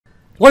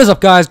What is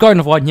up, guys?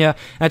 Garden1 here,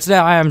 and today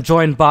I am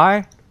joined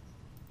by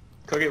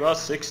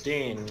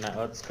Cookie16.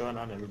 What's going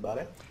on,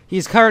 everybody?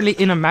 He's currently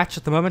in a match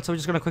at the moment, so we're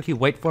just gonna quickly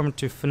wait for him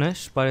to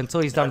finish. But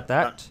until he's done with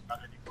that,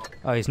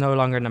 oh, he's no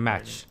longer in a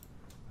match.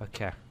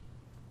 Okay.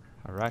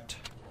 All right.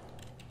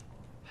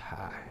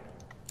 Hi.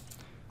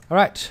 All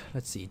right.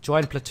 Let's see.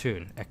 Join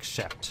platoon.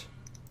 Accept.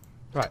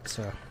 Right.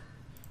 So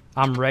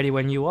I'm ready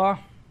when you are.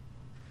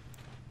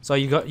 So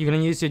you're gonna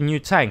use your new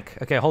tank.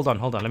 Okay. Hold on.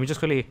 Let me just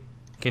quickly.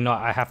 Okay. No,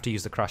 I have to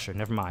use the crusher.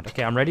 Never mind.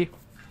 Okay. I'm ready.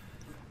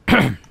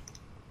 Okay.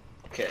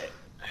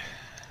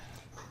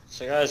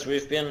 So guys,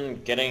 we've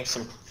been getting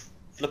some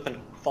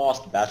flippin'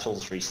 fast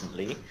battles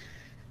recently.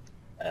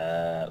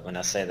 When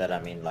I say that,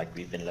 I mean like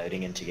we've been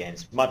loading into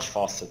games much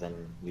faster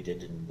than we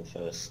did in the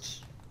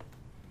first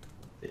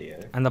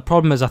video. And the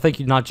problem is, I think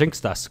you now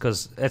jinxed us,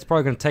 because it's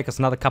probably going to take us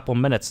another couple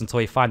minutes until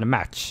we find a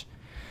match.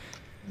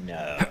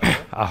 No.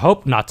 I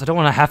hope not. I don't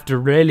want to have to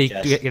really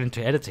get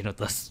into editing with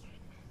this.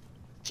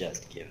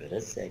 Just give it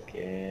a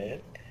second.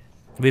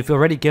 We've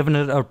already given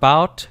it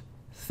about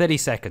 30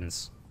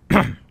 seconds.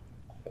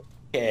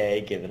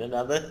 Okay, give it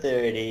another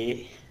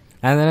 30.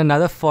 And then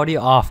another 40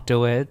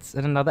 afterwards,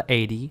 and another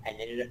 80.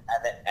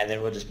 And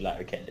then we'll just be like,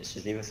 okay, let's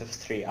just leave it for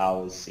 3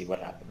 hours, see what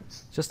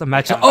happens. Just a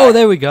match. Oh,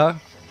 there we go.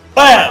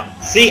 BAM!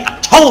 See, I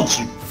told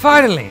you!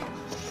 Finally!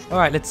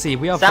 Alright, let's see.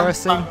 We are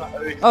versing.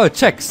 Oh,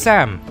 check,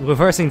 Sam. We're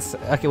versing.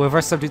 Okay, we're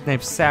versing somebody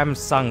named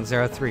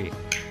Samsung03.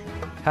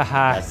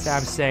 Haha,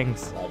 Sam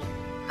sings.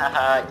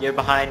 Haha, you're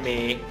behind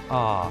me.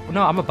 Oh,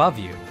 no, I'm above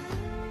you.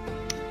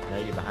 No,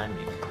 you're behind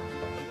me.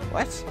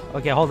 What?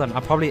 Okay, hold on.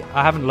 I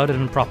haven't loaded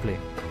him properly.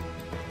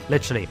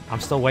 Literally, I'm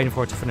still waiting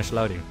for it to finish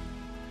loading.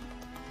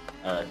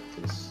 Oh,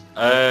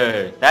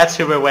 that's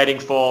who we're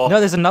waiting for. No,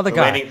 there's another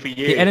guy. Waiting for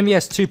you. The enemy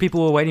has 2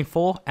 people we're waiting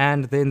for,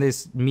 and then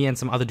there's me and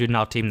some other dude in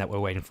our team that we're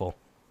waiting for.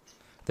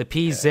 The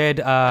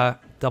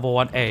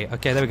PZ11A.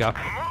 Okay, there we go.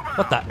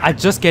 What the? I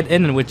just get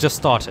in and we just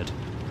started.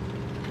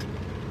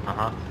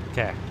 Uh-huh.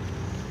 Okay.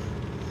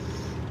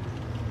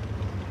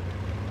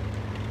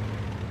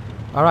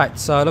 Alright,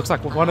 so it looks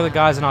like one of the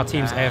guys in our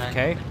team's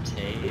AFK.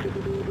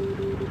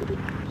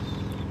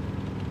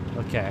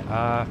 Okay,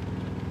 I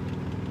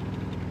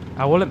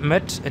will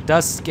admit, it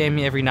does scare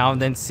me every now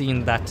and then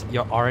seeing that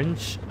you're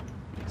orange.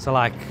 So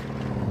like,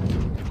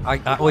 I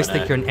always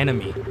think you're an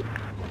enemy.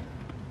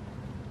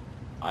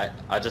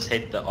 I just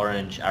hate the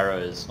orange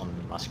arrows on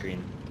my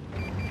screen.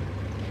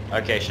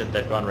 Okay, shit,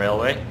 they've gone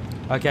railway.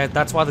 Okay,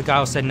 that's why the guy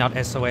was sending out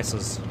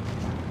SOSs.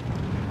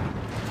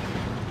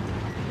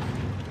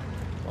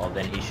 Well,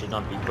 then he should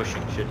not be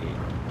pushing, should he?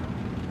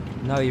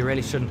 No, you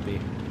really shouldn't be.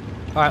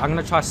 Alright, I'm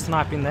gonna try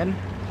sniping then.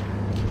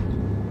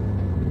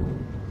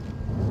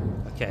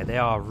 Okay, they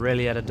are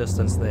really at a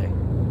distance there.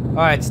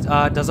 Alright,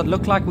 does it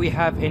look like we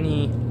have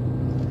any,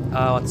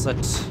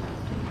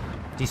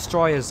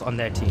 destroyers on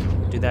their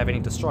team? Do they have any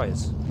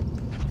destroyers?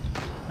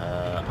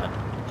 I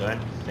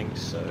don't think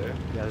so.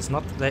 Yeah, there's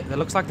not, it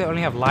looks like they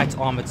only have light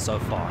armored so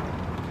far.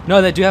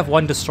 No, they do have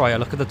 1 destroyer,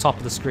 look at the top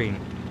of the screen.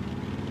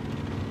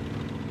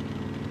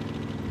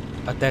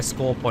 At their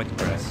score point,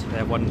 Chris. They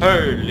have 1.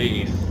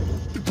 Holy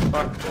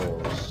fuck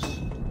balls.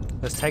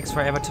 This takes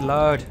forever to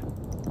load.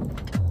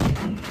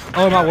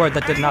 Oh my word,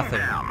 that did nothing.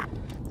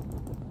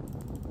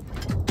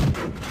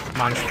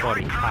 Minus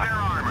 40.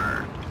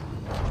 Ah.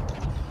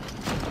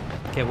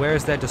 Okay, where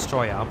is their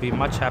destroyer? I'll be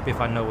much happy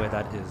if I know where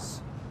that is.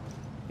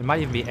 It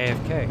might even be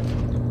AFK.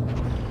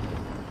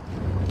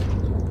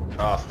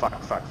 Oh, fuck.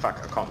 I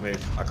can't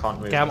move.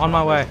 Okay, I'm on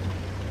my way.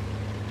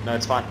 No,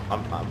 it's fine.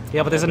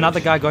 Yeah, but there's another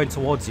guy going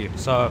towards you.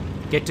 So,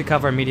 get to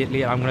cover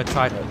immediately. I'm going to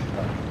try to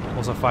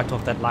also fight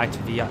off that light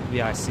VIC.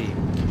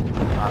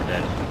 I'm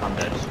dead.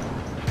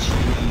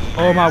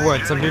 Oh my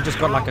word, some dude just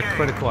got like a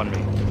critical on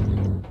me.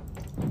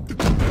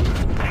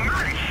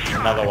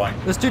 Another one.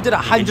 This dude did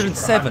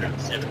 107.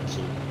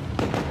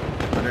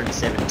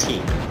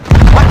 117.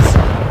 What?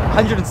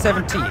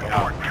 117.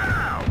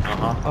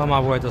 Uh-huh. Oh my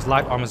word, those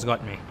light armors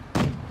got me.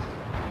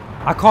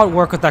 I can't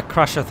work with that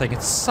crusher thing.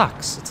 It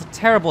sucks. It's a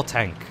terrible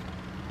tank.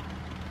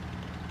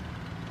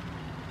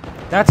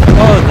 That's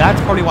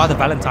probably why the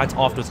Valentine's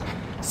afterwards.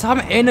 Some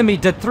enemy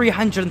did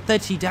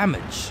 330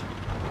 damage.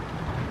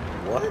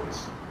 What?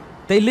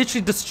 They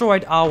literally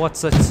destroyed our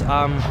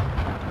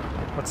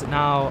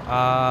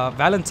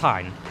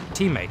Valentine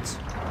teammate.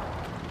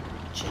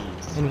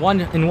 Jeez.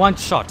 In one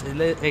shot.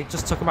 It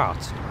just took him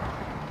out.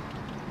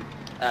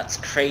 That's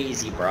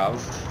crazy, bruv.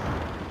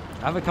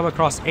 I haven't come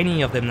across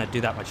any of them that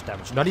do that much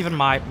damage. Not even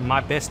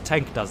my best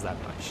tank does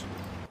that much.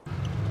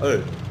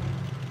 Oh.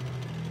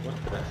 What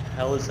the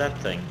hell is that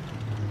thing?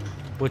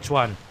 Which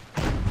one?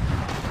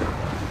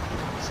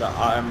 So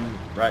I'm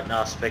right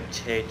now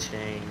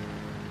spectating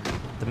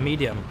The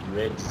medium.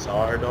 Red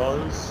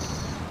Zardos.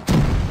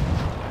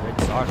 Red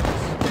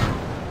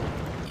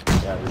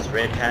Zardos. Yeah, there's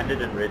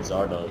red-handed and red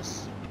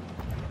Zardos.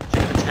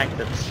 Check the tank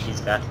that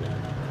he's battling.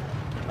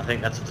 I think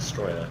that's a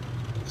destroyer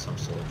of some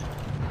sort.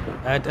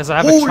 Does it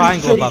have a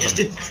triangle above him? him? Just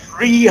did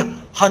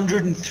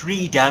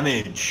 303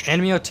 damage.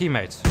 Enemy or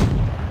teammate?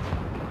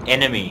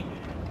 Enemy.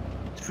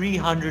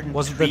 303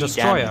 Was it the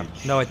destroyer?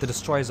 damage. No, wait, the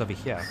destroyer's over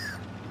here.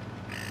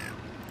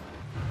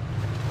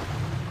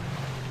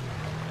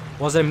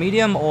 Was it a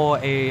medium or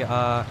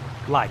a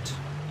light?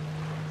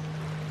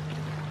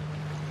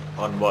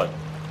 On what?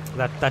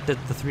 That did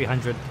the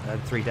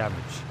 303 damage.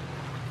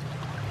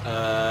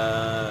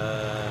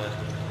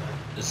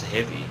 It's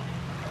heavy.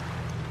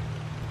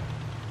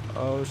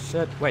 Oh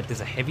shit! Wait,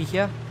 there's a heavy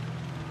here.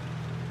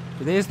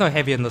 There is no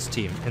heavy in this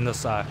team in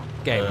this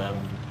game.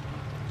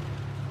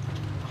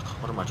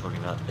 What am I talking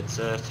about? It's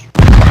a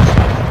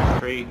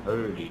 3.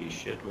 Holy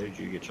shit! Where did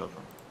you get shot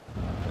from?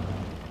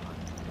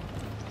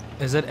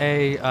 Is it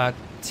a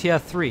tier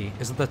 3?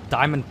 Is it the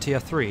diamond tier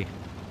 3?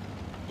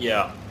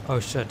 Yeah. Oh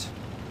shit!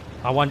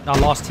 Our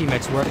last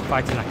teammates were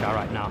fighting that guy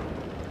right now.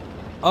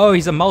 Oh,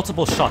 he's a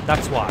multiple shot.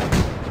 That's why.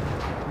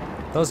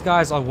 Those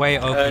guys are way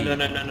OP.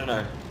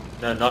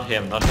 No, not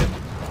him, not him.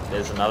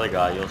 There's another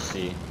guy. You'll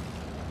see.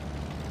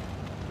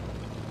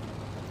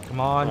 Come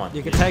on, Come on,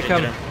 you can take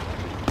him.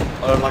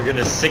 Oh my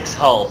goodness, 6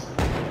 hull.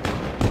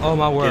 Oh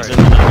my word. Gives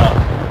him another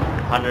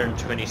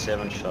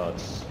 127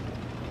 shots.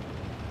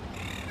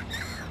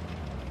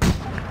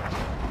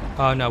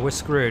 Oh no, we're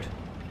screwed.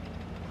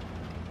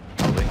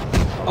 Probably.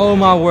 Oh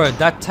my word,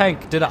 that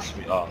tank did Yes,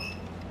 we are.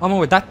 Oh my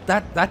word,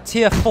 that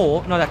tier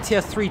 4, no, that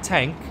tier 3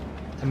 tank,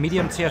 a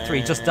medium tier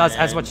 3, just does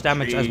as much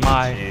damage as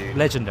my 3, 2,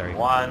 legendary.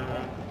 1,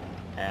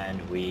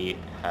 and we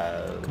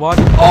have... Come on.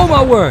 Oh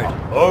my word!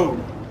 Oh,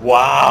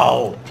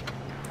 wow!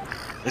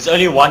 There's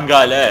only one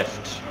guy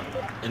left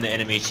in the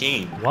enemy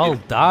team. Well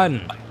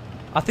done.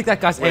 I think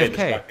that guy's Wait,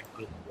 AFK.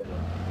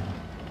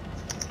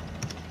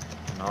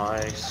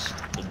 Nice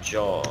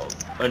job.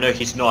 Oh no,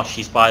 he's not.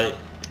 He's by...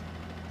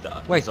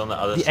 Wait, he's on the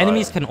other the side.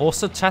 enemies can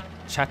also chat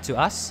to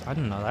us? I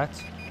didn't know that.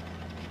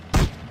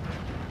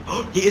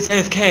 He is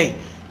AFK!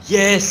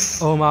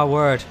 Yes! Oh my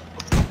word.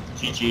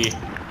 GG.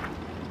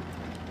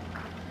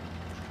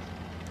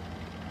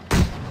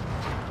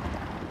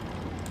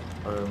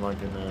 Oh my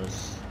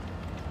goodness.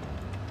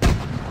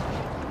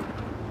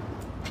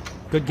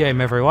 Good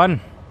game,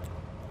 everyone.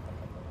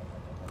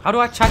 How do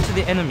I chat to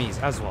the enemies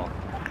as well?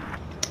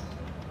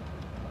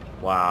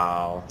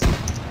 Wow.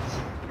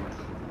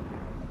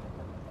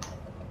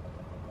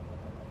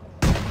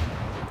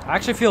 I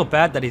actually feel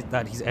bad that he's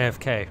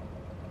AFK.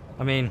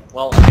 I mean,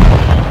 Well,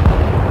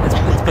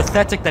 it's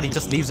pathetic that he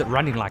just leaves it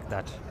running like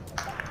that.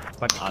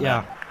 But I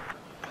yeah, know.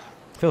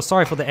 feel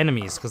sorry for the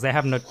enemies because they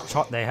have no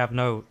they have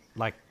no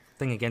like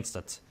thing against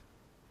it.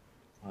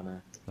 I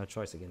know. No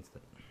choice against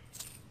it.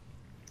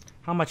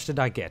 How much did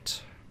I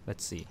get?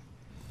 Let's see.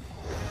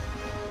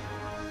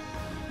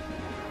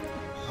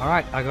 All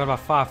right, I got about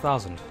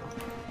 5,000.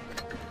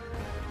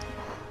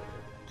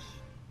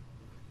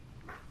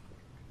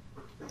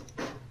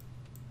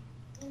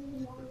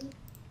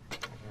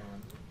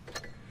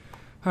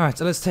 All right,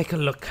 so let's take a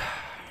look.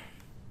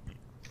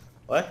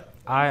 What?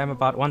 I am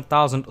about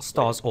 1,000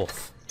 stars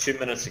off. 2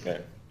 minutes ago.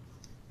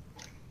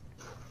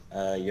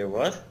 You're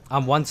what?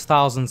 I'm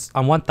 1,000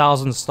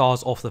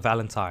 stars off the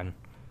Valentine.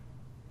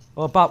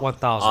 Or about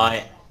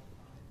 1,000.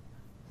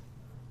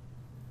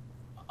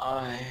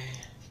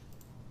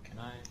 Can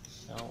I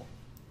sell?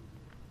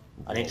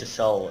 I need to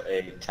sell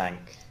a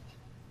tank.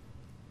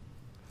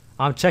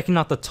 I'm checking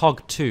out the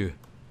TOG 2.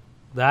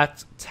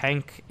 That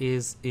tank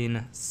is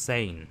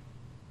insane.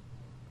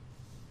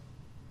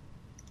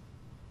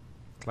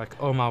 Like,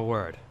 oh my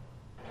word.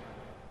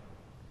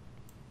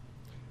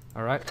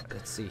 Alright,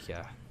 let's see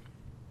here.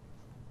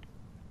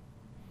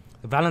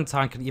 The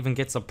Valentine can even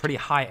get some pretty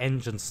high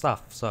engine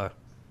stuff, so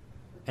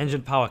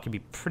engine power can be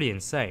pretty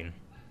insane.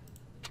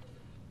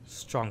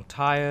 Strong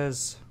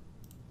tires,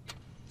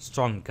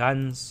 strong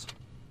guns.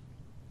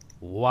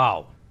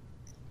 Wow.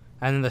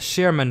 And then the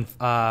Sherman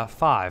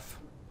 5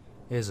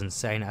 is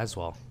insane as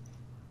well.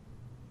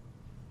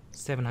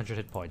 700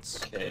 hit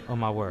points. Okay. Oh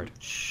my word.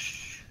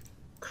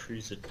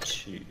 Cruiser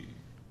 2.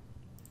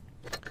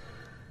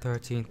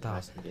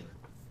 13,000.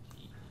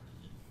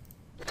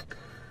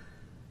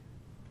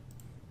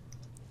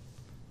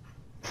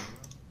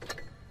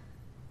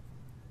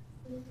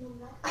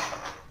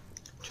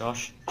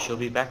 Josh, she'll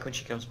be back when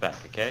she comes back,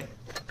 okay?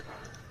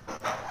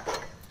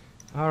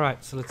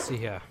 Alright, so let's see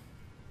here.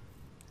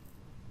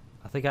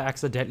 I think I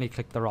accidentally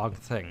clicked the wrong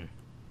thing.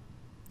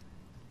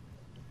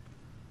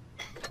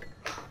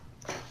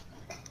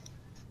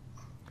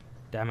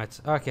 Damn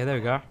it. Okay, there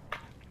we go.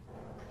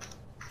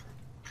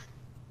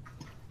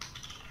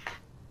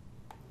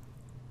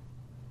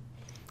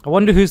 I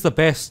wonder who's the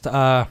best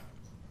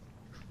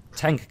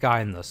tank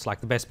guy in this, like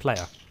the best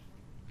player.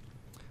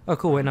 Oh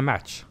cool, we're in a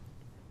match.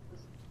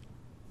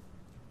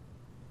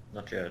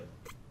 Not yet.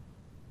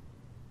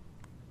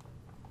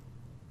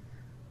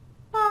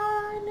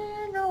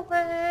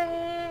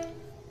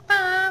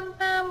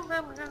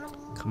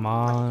 Come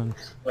on.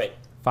 Wait,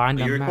 Find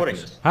are a you match. recording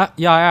this? Huh?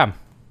 Yeah, I am.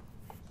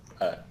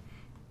 Oh.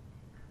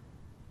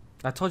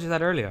 I told you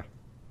that earlier.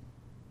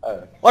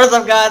 Oh. What is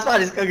up, guys? My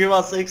name is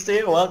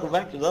Cookie116. Welcome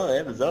back to another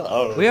episode.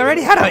 Oh. We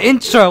already had our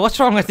intro. What's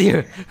wrong with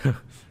you?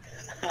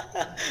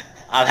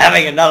 I'm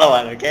having another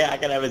one, okay? I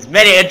can have as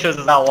many intros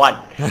as I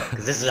want.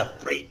 Because this is a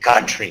free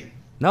country.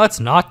 No, it's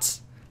not.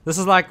 This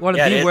is like one of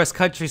Yeah, it the is. worst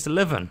countries to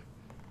live in.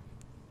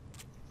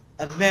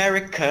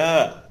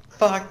 America.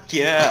 Fuck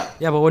yeah.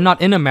 Yeah, but we're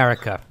not in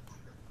America.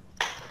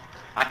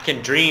 I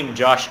can dream,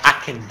 Josh. I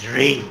can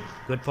dream.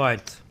 Good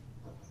point.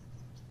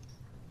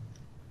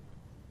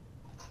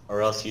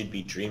 Or else you'd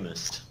be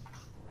dreamist.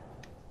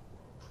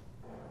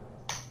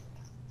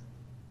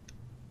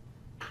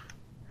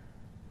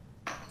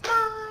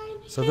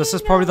 So this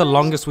is probably the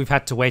longest we've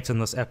had to wait in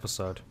this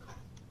episode.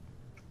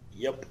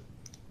 Yep.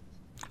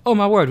 Oh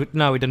my word,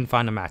 no, we didn't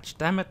find a match.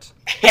 Damn it.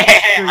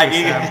 I knew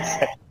you would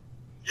say.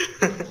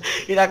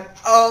 You're like,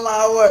 oh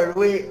my word,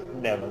 we...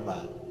 Never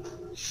mind.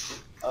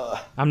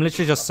 I'm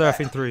literally just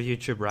surfing through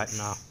YouTube right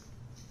now.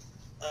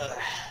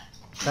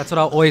 That's what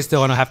I'll always do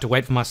when I have to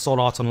wait for my Sword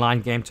Art Online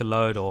game to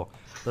load or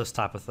this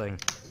type of thing.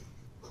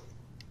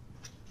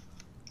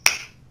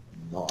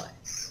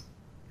 Nice.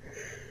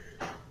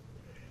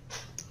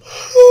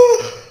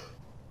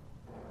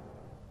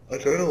 I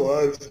don't know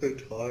why I'm so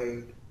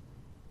tired.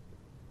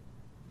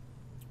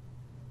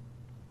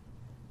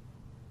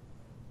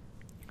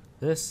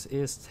 This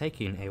is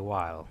taking a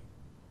while.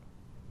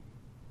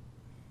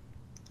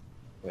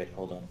 Wait,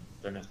 hold on.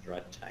 Don't have the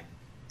right tag.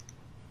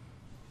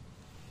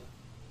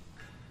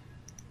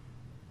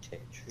 Tech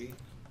tree.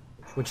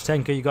 Which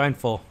tank are you going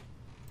for?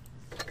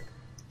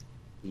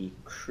 The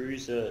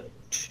Cruiser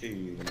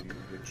 2,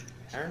 which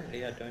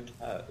apparently I don't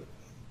have.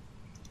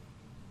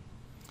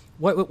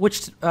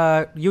 Which,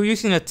 you were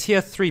using a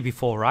tier 3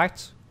 before,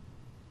 right?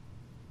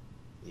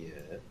 Yes.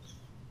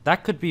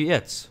 That could be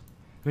it.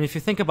 I mean, if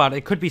you think about it,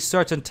 it could be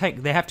certain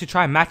tank. They have to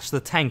try and match the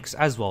tanks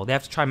as well. They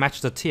have to try and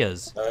match the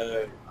tiers.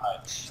 Oh,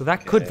 right. So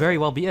that could very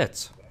well be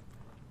it.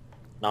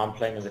 Now I'm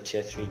playing with a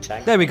tier 3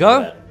 tank. There we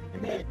go.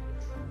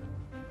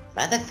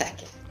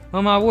 Motherfucker.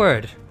 Oh my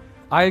word.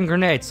 Iron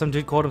Grenade. Some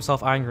dude called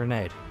himself Iron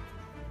Grenade.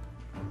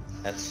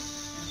 That's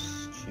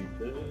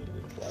stupid.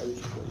 Why would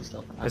you call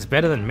yourself that? It's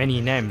better than many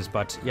names,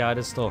 but yeah, it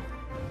is still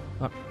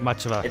not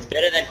much of a... It's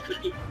better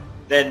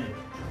than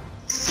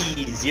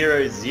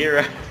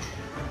C00.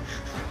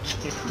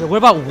 Yeah, what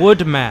about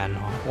Woodman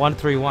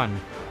 131?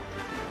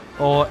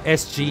 Or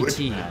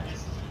SGT?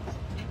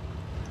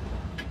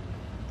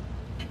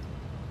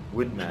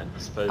 Woodman. I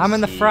suppose I'm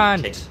in the he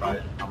front. takes pride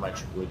in how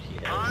much wood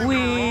he has.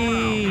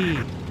 Whee!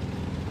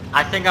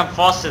 I think I'm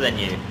faster than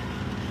you.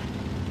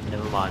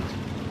 Never mind.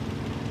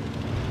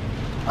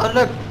 Oh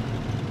look!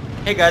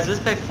 Hey guys, let's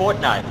play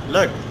Fortnite.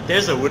 Look,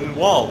 there's a wooden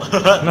wall.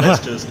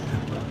 Let's just...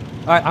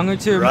 Alright, I'm going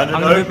to Run it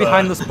move over.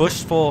 behind this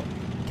bush for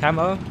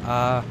camo.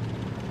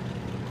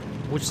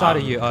 Which side are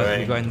you? Oh, going-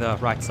 you're going the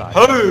right side.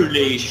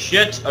 Holy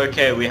shit!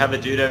 Okay, we have a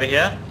dude over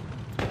here.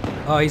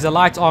 Oh, he's a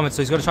light armored,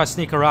 so he's going to try to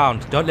sneak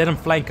around. Don't let him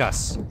flank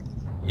us.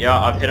 Yeah,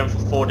 I've hit him for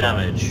 4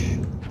 damage.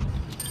 And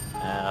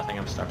I think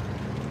I'm stuck.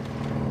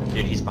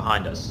 Dude, he's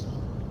behind us.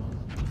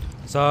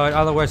 So, in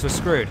other words, we're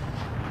screwed.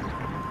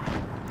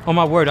 Oh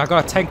my word, I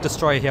got a tank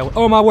destroyer here.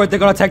 Oh my word, they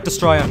got a tank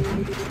destroyer.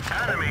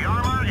 Enemy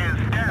armor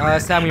is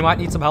dead. Sam, we might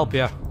need some help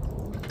here.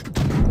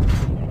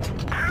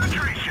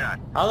 Penetration shot.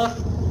 How the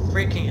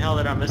freaking hell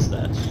did I miss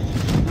that?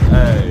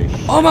 Oh,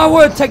 shit. Oh my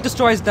word, tank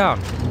destroyer's down.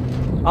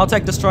 I'll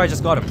tank destroyer,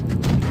 just got him.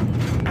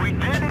 We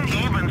didn't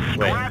even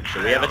Wait, scratch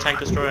do we have a tank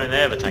destroyer and they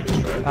have a tank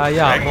destroyer?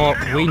 Yeah, Okay. well,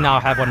 we now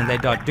have one and they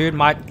don't. Dude,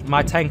 my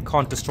tank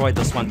can't destroy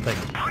this one thing.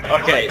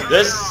 Okay,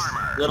 this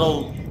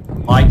little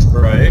light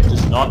bro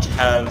does not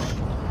have...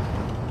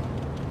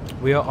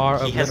 We are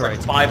He has like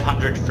obliterated.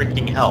 500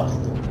 freaking health.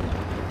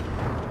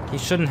 He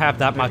shouldn't have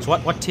that much.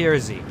 What tier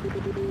is he?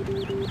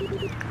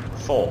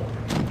 4.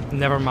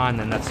 Never mind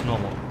then, that's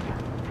normal.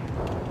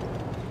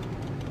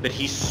 But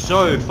he's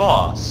so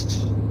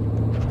fast.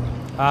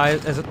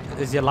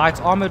 Is he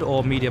light armored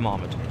or medium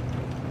armored?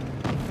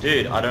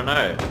 Dude, I don't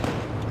know.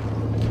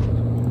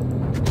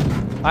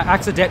 I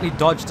accidentally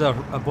dodged a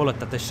bullet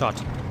that they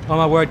shot. Oh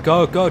my word,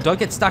 go, don't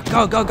get stuck,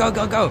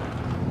 go.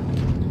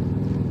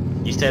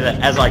 You say that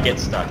as I get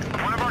stuck.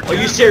 Are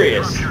you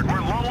serious? We're low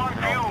on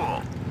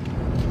fuel.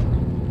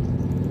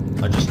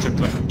 I just took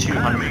like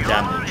 200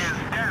 damage. Is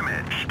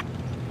damaged.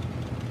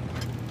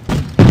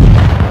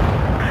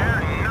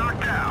 They're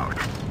knocked out.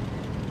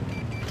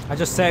 I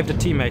just saved a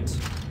teammate.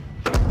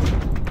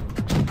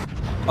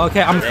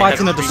 Okay, I'm They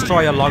fighting a have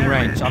destroyer long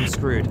range. I'm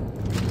screwed.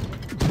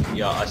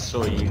 Yeah, I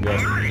saw you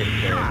guys hit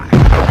there.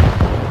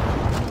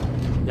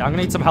 Yeah, I'm gonna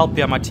need some help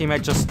here. My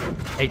teammate just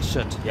ate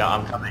shit. Yeah,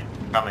 I'm coming.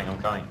 I'm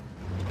coming.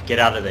 Get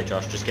out of there,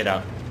 Josh. Just get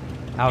out.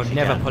 I would If you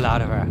never can. pull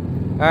out of her.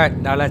 Alright,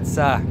 now let's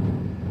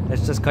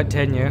just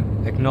continue.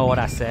 Ignore what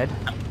I said.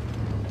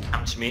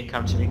 Come to me.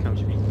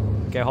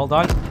 Okay, hold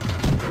on.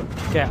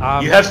 Okay,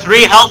 You have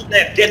 3 health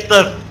left. Get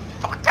the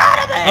fuck out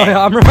of oh there.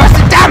 yeah, I'm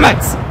reversing. Damn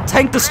it!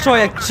 Tank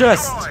destroyer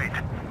just.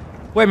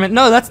 Wait a minute,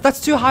 no, that's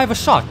too high of a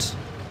shot.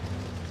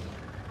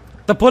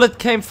 The bullet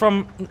came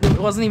from. It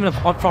wasn't even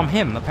from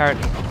him,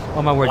 apparently.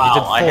 Oh my word, Wow,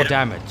 you I did 4 hit him.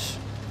 damage.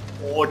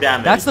 4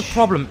 damage. That's the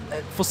problem.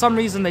 For some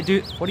reason they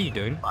do. What are you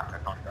doing? Fuck, I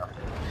can't go.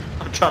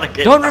 I'm trying to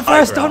get Don't the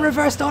reverse, high don't ground.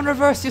 reverse, don't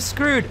reverse, you're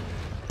screwed.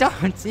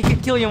 don't. He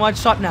can kill you in one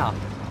shot now.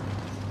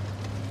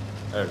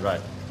 Oh, right.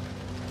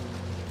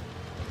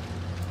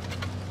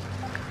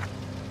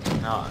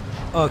 No.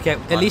 Okay,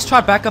 at least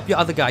try back up your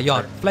other guy.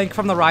 Yo, flank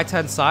from the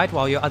right-hand side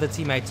while your other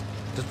teammate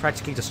just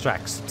practically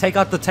distracts. Take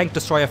out the tank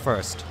destroyer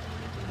first,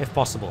 if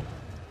possible.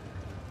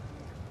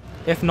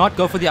 If not,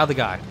 go for the other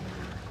guy.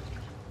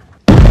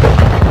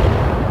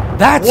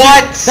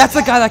 That's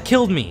the guy that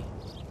killed me.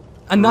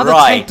 Another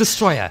tank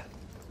destroyer.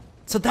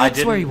 So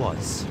that's where he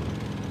was.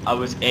 I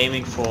was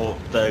aiming for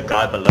the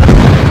guy below.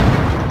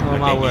 Oh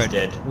my word.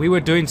 Dead. We were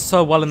doing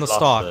so well in the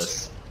start.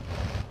 This.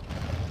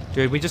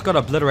 Dude, we just got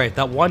obliterated.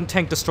 That one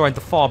tank destroyer at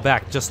the far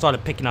back just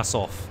started picking us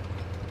off.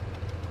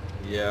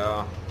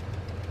 Yeah.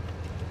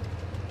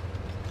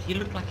 He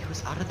looked like he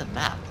was out of the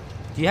map.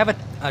 Do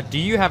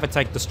you have a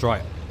tank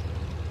destroyer?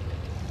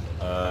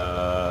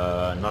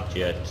 Not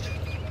yet.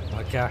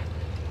 Okay.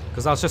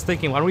 Because I was just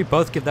thinking, why don't we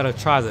both give that a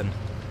try then?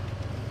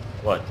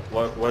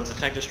 What's the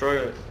tank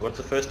destroyer? What's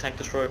the first tank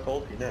destroyer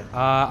called? You know?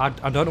 I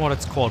don't know what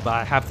it's called, but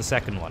I have the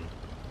second one.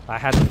 I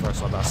had the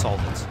first one, but I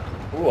sold it.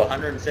 Ooh,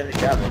 170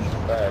 damage.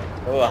 Bad.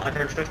 Oh,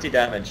 150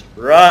 damage.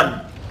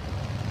 Run!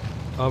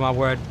 Oh my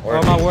word. Or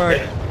Oh my word.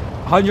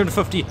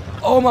 150.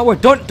 Oh my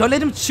word. Don't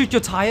let him shoot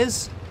your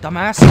tires,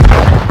 dumbass.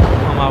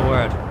 Oh my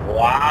word.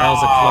 Wow. That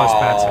was a close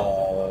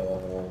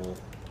battle.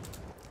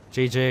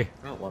 GG.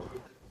 Oh, well.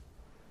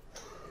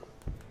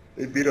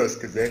 They beat us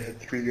because they had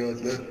 3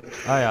 yards left.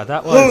 Oh yeah,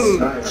 that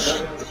was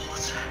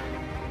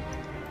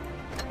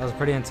a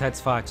pretty intense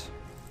fight.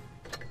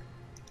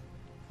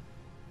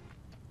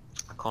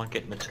 I can't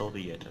get Matilda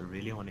yet. I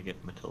really want to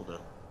get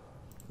Matilda.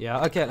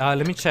 Yeah, okay,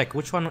 let me check.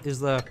 Which one is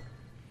the...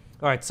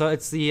 Alright, so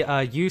it's the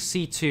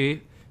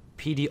UC2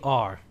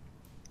 PDR.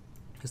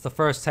 It's the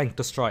first tank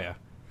destroyer.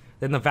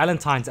 Then the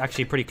Valentine's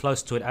actually pretty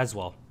close to it as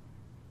well.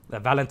 The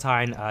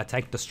Valentine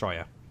tank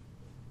destroyer.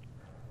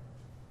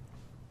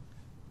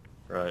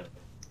 Right.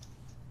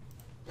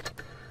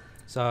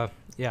 So,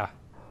 yeah.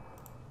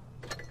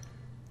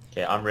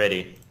 Okay, I'm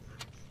ready.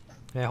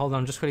 Yeah, hold on,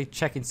 I'm just really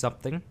checking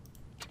something.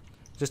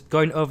 Just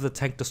going over the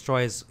tank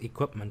destroyer's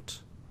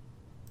equipment.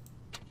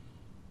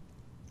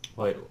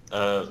 Wait,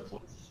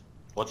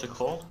 what's it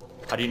called?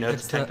 How do you know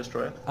it's a tank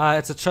destroyer?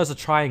 It shows a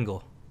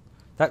triangle.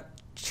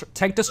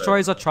 Tank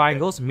destroyers are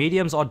triangles,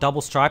 mediums are double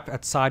stripe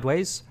at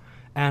sideways,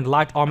 and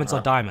light armors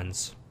are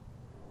diamonds.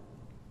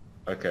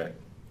 Okay.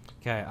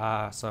 Okay,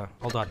 so,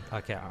 hold on.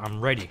 Okay,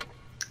 I'm ready.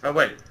 Oh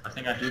wait, I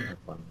think I do have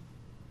one.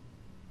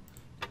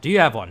 Do you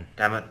have one?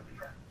 Damn it.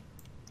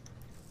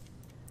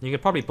 You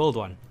could probably build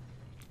one.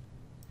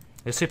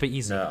 It's super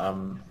easy.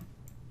 No,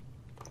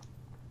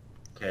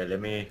 okay, let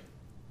me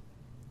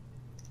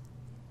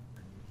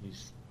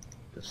use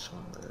this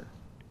one there.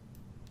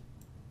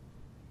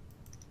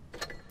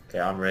 Okay,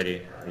 I'm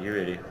ready. Are you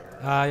ready?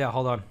 Yeah,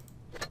 hold on.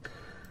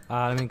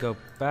 Let me go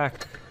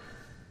back.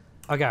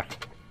 Okay.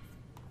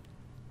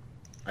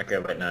 Okay,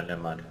 wait, no,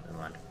 never mind, never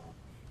mind.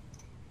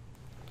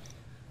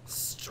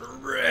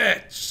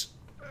 Stretch!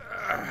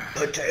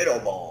 Potato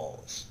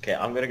balls! Okay,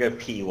 I'm gonna go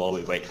pee while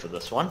we wait for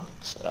this one.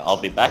 So I'll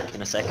be back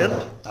in a second.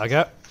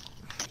 Okay.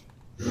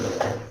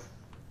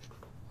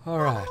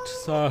 Alright,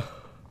 so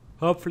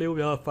hopefully we'll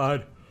be able to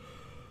find...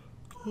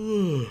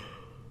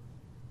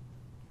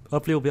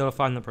 Hopefully we'll be able to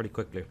find them pretty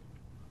quickly.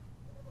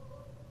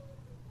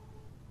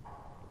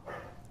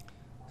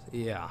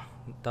 Yeah,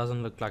 it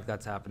doesn't look like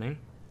that's happening.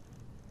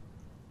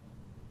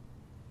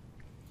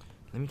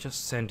 Let me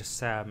just send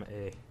Sam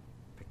a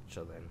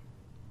picture then.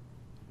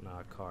 No,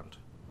 I can't.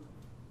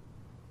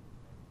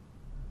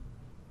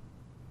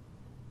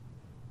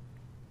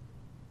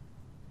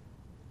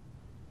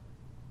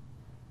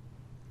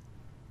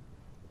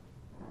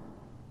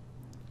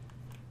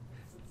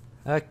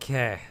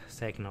 Okay, it's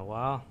taking a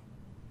while.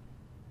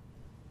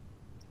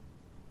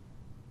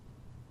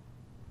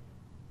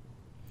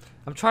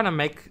 I'm trying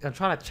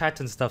to chat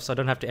and stuff so I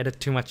don't have to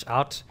edit too much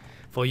out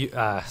for you.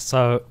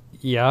 So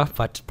yeah,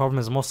 but the problem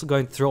is I'm also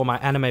going through all my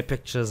anime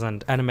pictures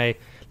and anime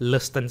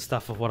list and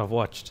stuff of what I've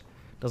watched.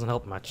 Doesn't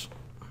help much.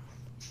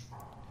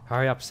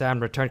 Hurry up, Sam,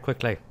 return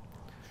quickly.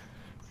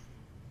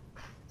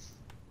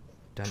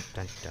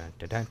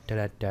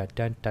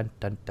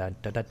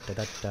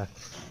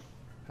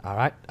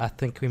 Alright, I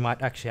think we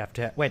might actually have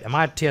to... Wait, am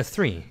I at tier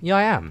 3? Yeah,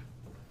 I am.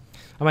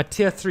 I'm at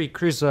tier 3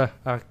 cruiser...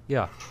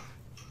 yeah.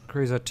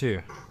 Cruiser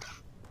 2.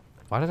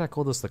 Why did I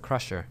call this the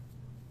Crusher?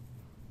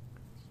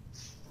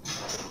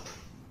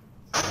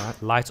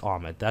 Light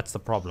armored, that's the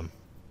problem.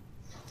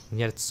 And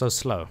yet it's so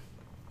slow.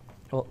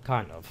 Well,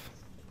 kind of.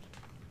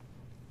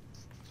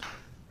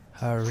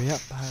 Hurry up,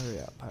 hurry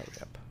up, hurry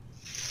up.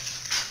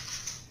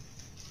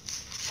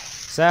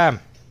 Sam!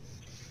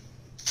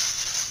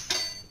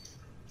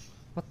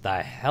 What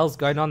the hell's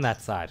going on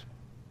that side?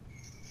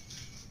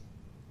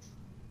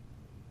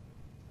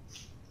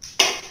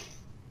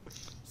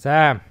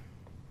 Sam!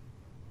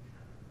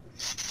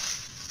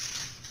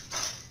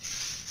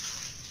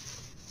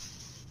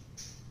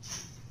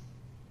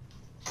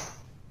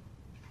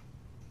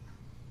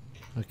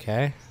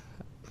 Okay.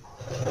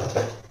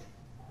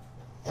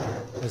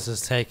 This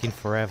is taking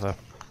forever.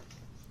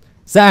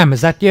 Sam,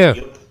 is that you?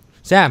 Yep.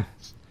 Sam,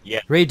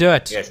 Yeah. redo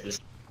it. Yes, this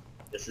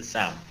is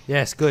Sam.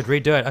 Yes, good.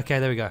 Redo it. Okay,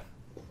 there we go.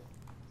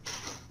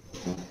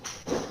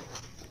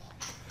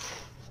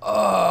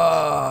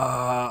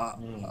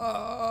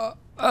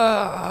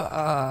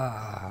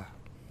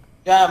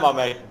 Yeah, I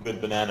make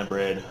good banana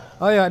bread.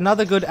 Oh yeah,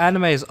 another good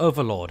anime is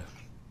Overlord.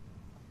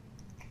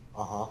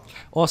 Uh-huh.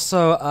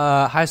 Also,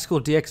 High School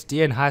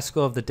DxD and High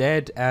School of the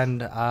Dead,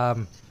 and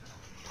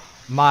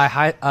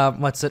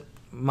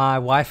my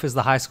wife is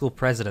the high school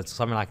president, or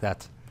something like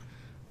that.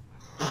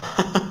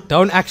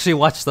 Don't actually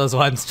watch those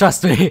ones,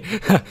 trust me.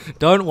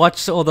 Don't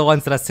watch all the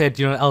ones that I said,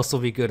 you know, else will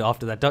be good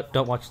after that.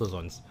 Don't watch those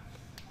ones.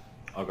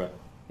 Okay.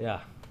 Yeah.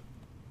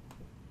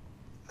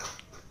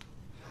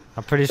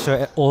 I'm pretty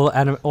sure all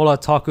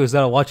otakus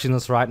that are watching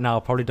this right now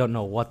probably don't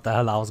know what the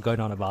hell I was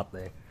going on about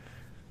there.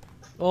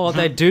 Or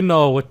they do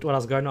know what I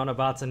was going on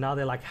about, and now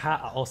they're like,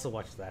 ha, I also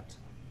watched that.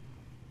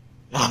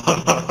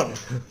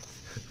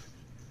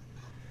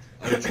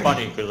 It's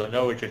funny because I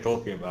know what you're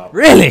talking about.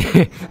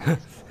 Really?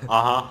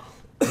 Uh-huh.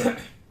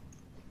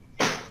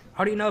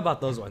 How do you know about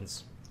those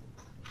ones?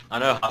 I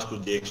know High School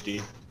DxD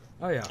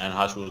Oh yeah. and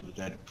High School of the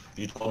Dead.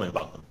 You told me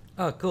about them.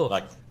 Oh cool.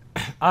 Like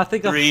I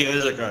think 3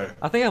 years ago.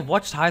 I think I've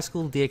watched High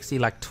School DxD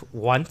like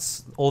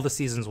once, all the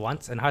seasons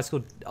once, and High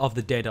School of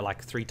the Dead are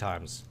like 3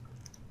 times.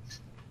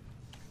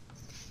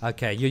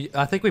 Okay,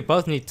 I think we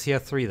both need tier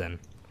 3 then.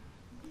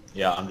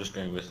 Yeah, I'm just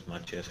going with my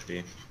tier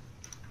 3.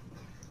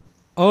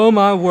 Oh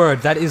my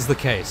word, that is the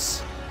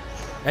case.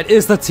 It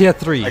is the tier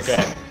 3s.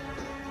 Okay.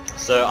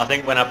 So I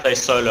think when I play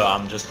solo,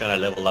 I'm just gonna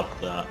level up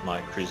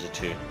my cruiser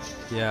too.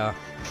 Yeah.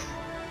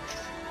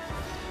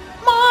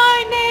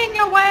 Mining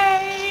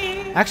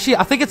away. Actually,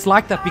 I think it's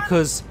like that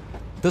because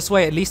this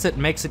way at least it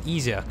makes it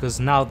easier, because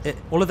now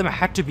all of them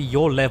had to be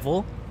your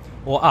level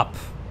or up,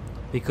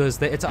 because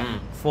it's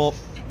for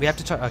we have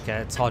to try. Okay,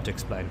 it's hard to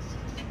explain.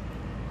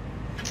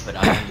 But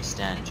I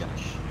understand,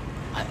 Josh.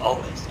 I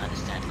always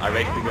understand. I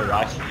ready to go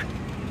right.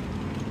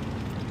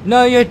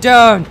 No, you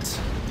don't.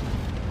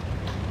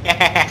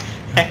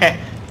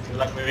 Good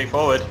luck moving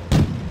forward.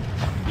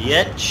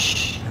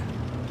 Bitch.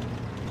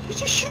 You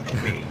just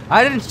shooting me.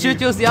 I didn't shoot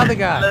you, it was the other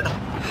guy.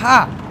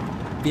 Ha!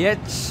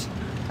 Bitch.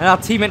 And our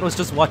teammate was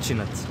just watching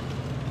it.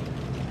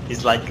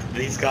 He's like,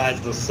 these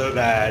guys look so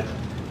bad.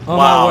 Oh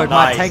Wow, my word,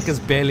 nice. my tank is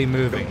barely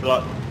moving.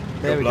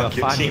 There we go,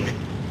 finally.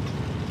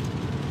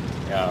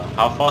 Yeah,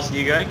 how fast are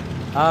you going?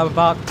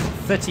 About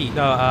 30,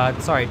 no,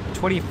 sorry,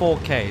 24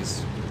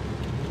 Ks.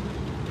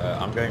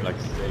 I'm going like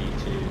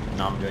 32.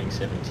 Now I'm going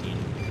 17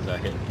 because I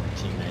hit my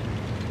teammate.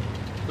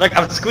 Look,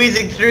 I'm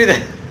squeezing through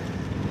them.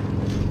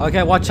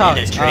 Okay, watch out.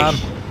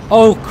 Penetration.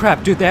 Oh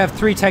crap, dude, they have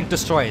 3 tank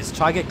destroyers.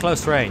 Try get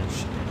close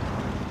range.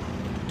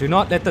 Do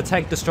not let the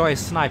tank destroyers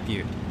snipe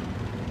you.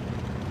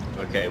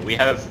 Okay, we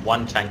have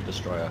 1 tank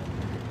destroyer.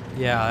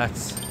 Yeah,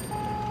 that's...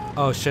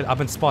 Oh shit, I've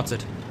been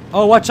spotted.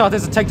 Oh, watch out,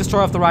 there's a tank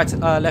destroyer off the right,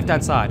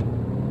 left-hand side.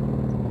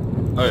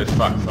 Oh,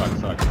 fuck.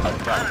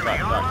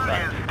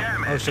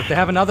 Oh shit, they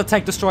have another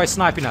tank destroyer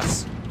sniping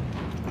us.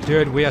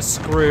 Dude, we are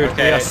screwed.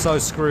 Okay. We are so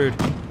screwed.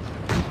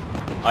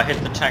 I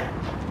hit the tank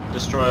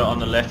destroyer on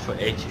the left for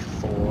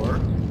 84.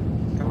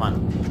 Come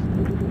on.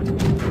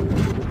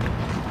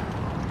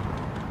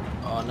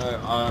 Oh no,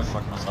 I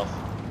fucked myself.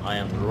 I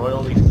am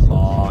royally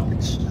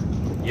fucked.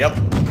 Yep.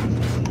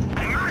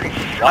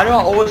 Why do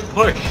I always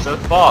push so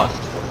fast?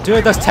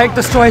 Dude, this tank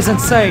destroyer is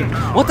insane.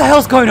 What the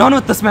hell's going on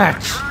with this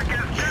match?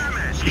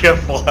 You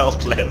have 4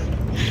 health left.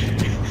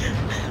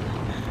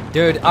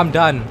 Dude, I'm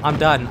done. I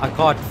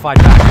can't fight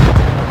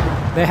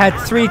back. They had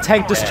 3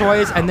 tank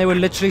destroyers and they were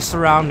literally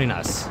surrounding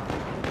us.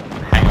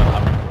 Hang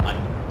on,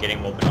 I'm getting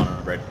more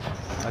banana bread.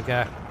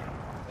 Okay.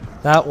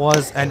 That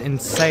was an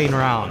insane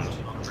round.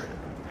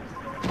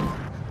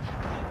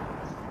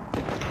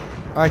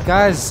 Alright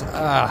guys,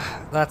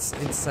 that's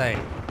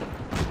insane.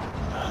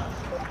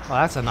 Oh,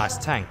 that's a nice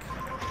tank.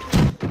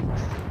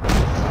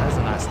 That's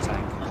a nice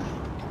tank.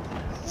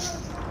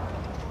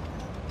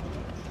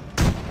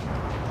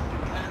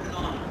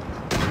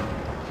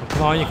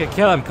 Come on, you can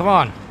kill him, come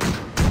on.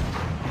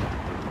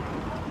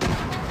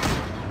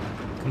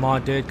 Come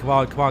on, dude, come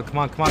on.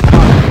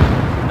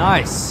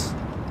 Nice.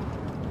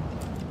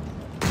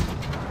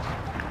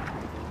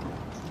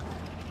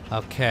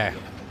 Okay.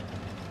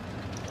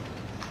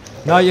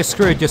 No, you're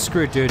screwed,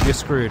 dude, you're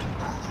screwed.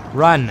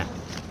 Run.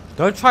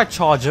 Don't try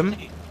charge him.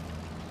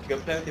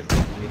 If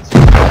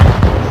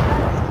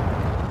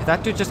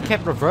that dude just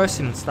kept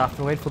reversing and stuff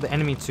and wait for the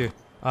enemy to...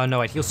 Oh no,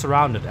 wait, he was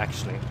surrounded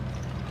actually.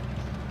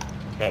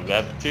 Okay, we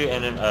have 2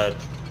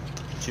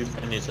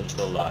 enemies that are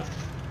still alive.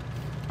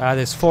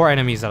 There's 4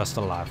 enemies that are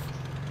still alive.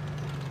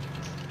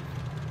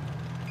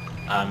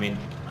 I mean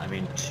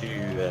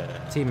 2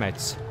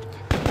 Teammates.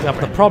 Yep,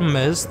 the problem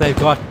is they've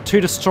got 2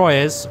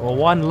 destroyers, or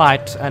 1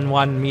 light and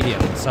 1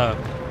 medium, so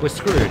we're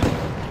screwed.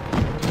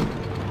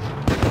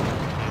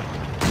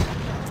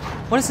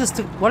 What is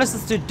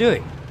this dude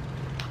doing?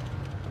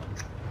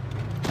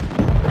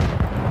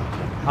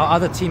 Our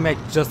other teammate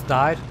just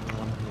died.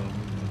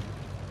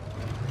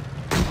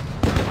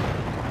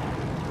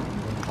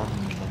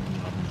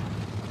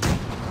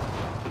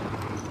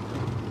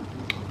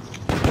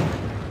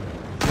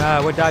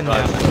 No, we're done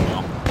now.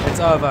 It's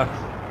over.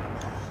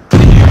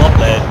 Well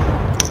played.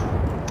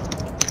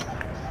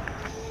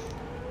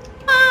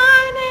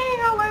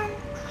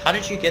 How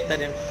did you get that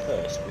in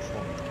first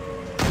before me?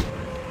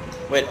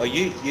 Wait, are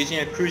you using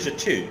a cruiser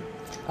too?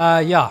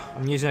 Yeah,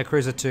 I'm using a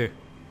cruiser too.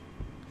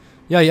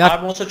 Yeah.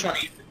 I'm also trying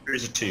to use the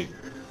cruiser too.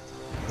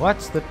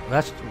 What's the...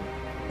 That's...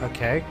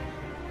 Okay.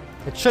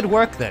 It should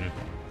work then.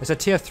 It's a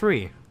tier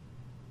 3.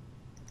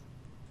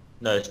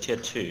 No, it's tier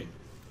 2.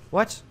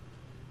 What?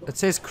 It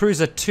says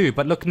cruiser 2,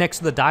 but look next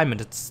to the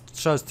diamond. It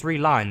shows 3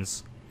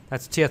 lines.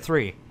 That's tier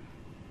 3.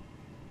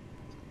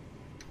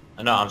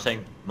 No, I'm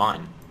saying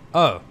mine.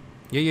 Oh,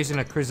 you're using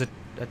a cruiser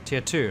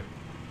tier 2.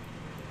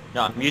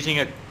 No, I'm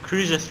using a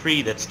cruiser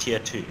 3 that's tier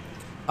 2.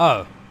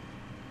 Oh.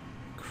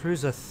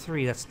 Cruiser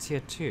 3, that's tier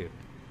 2.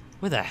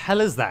 Where the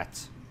hell is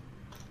that?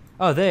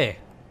 Oh, there.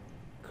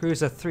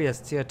 Cruiser 3,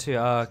 that's tier 2.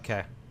 Oh,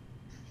 okay.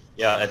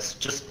 Yeah, it's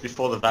just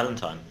before the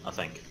Valentine, I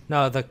think.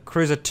 No, the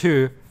cruiser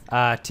 2,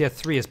 tier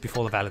 3 is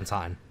before the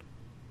Valentine.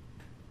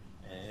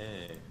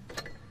 Hey.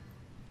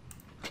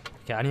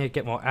 Okay, I need to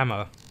get more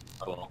ammo.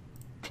 Oh well.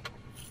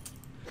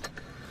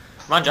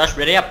 Come on, Josh,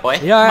 ready up, boy.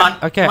 Yeah, Come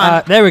on, okay, come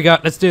on. there we go.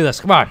 Let's do this.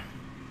 Come on.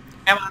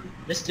 Come on,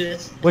 let's do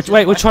this. Which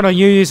one are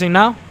you using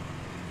now?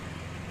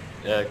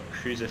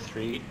 Cruiser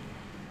 3.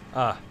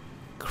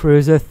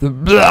 Cruiser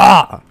 3.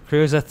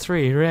 Cruiser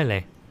 3,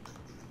 really?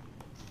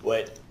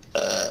 Wait,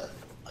 I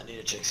need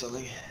to check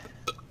something.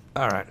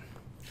 Alright.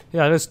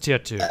 Yeah, that's tier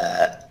 2.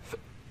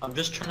 I'm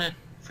just trying to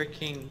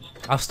freaking...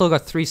 I've still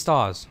got 3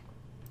 stars.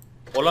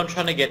 All I'm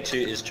trying to get to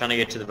is trying to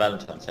get to the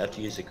Valentine, so I have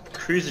to use a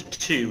Cruiser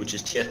 2, which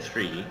is tier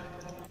 3.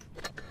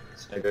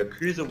 So I go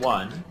Cruiser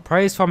 1.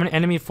 Praise from an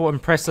enemy for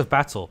impressive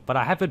battle. But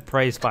I have been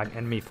praised by an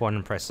enemy for an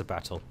impressive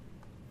battle.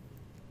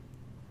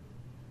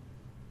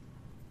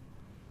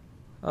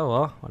 Oh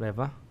well,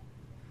 whatever.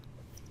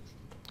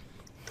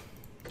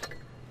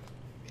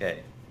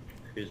 Okay,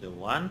 Cruiser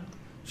 1.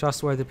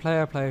 Trustworthy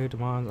player who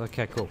demands...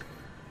 Okay, cool.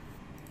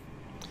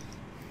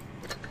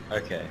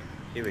 Okay,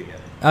 here we go.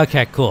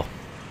 Okay, cool.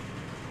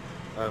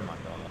 Oh my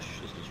gosh,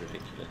 this is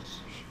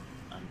ridiculous.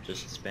 I'm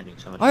just spending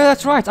so much Oh yeah,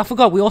 that's right. I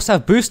forgot. We also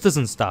have boosters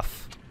and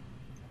stuff.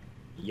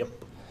 Yep.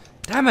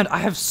 Damn it, I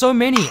have so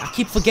many. I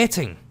keep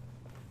forgetting.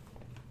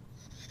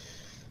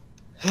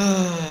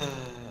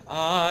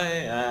 I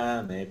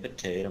am a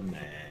potato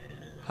man.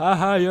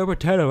 Haha, you're a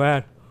potato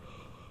man.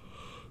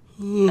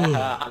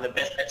 I'm the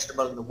best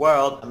vegetable in the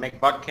world. I make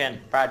vodka and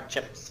fried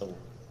chips, so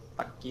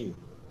fuck you.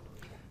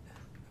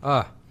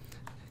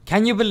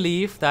 Can you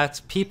believe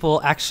that people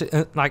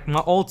actually, like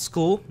my old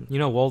school, you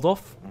know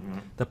Waldorf?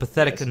 The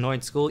pathetic, Yes.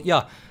 annoying school?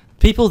 Yeah.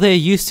 People there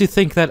used to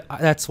think that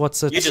that's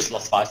what's it. You just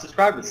lost 5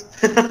 subscribers.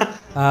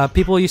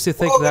 People used to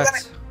think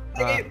that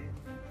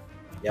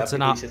Yeah, it's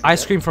an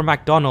ice cream from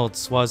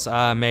McDonald's was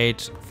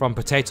made from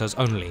potatoes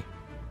only.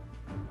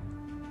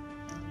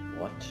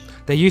 What?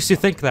 They used to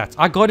think that.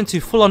 I got into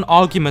full-on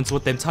arguments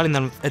with them, telling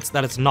them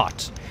that it's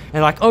not.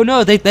 And like, oh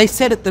no, they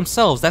said it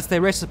themselves. That's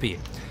their recipe.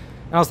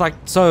 And I was like,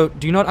 so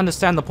do you not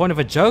understand the point of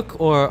a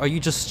joke, or are you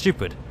just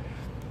stupid?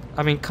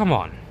 I mean, come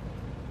on.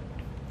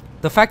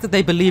 The fact that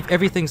they believe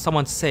everything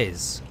someone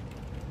says.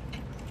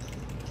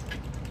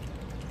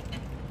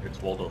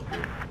 It's Waldorf.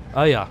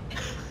 Oh yeah.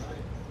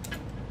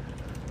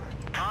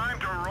 Time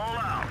to roll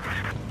out.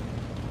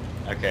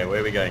 Okay,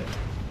 where are we going?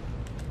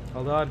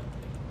 Hold on.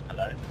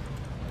 Hello.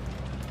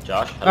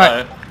 Josh,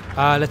 hello.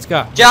 Alright. Let's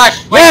go.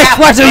 Josh, wake Yes, up!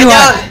 what do you Get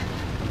want?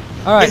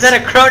 down! Alright. He's in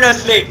a chrono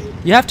sleep!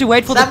 You have to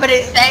wait for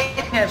Somebody save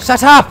him!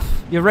 Shut up!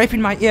 You're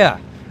raping my ear.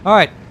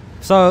 Alright.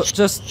 So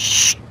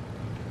just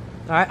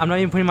alright, I'm not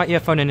even putting my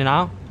earphone in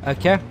now.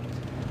 Okay.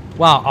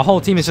 Wow, our whole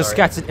team is just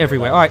Sorry. scattered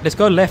everywhere. Alright, let's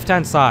go left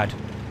hand side.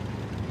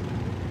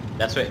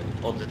 That's where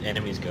all the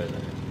enemies go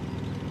though.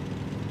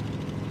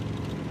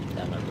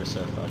 Damn it, we're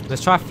so fucked.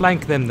 Let's try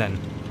flank them then.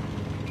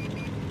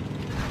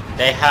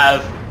 They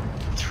have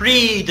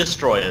 3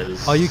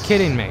 destroyers. Are you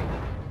kidding me?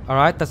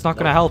 Alright, that's not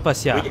gonna help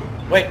us here.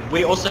 Wait,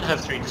 we also have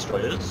 3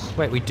 destroyers.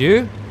 Wait, we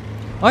do?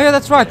 Oh yeah,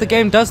 that's right. The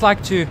game does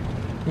like to,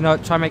 you know,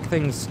 try and make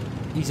things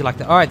easy like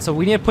that. Alright, so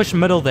we need to push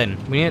middle then.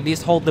 We need to at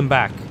least hold them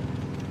back.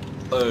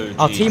 Oh,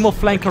 Our geez. team will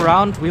flank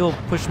around. We'll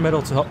push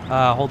middle to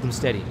hold them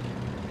steady.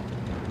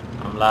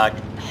 I'm like,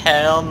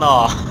 hell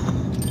no.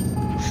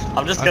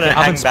 I'm just gonna Okay,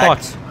 I'm hang in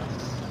back. spot.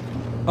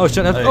 Oh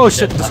shit! Oh, Oh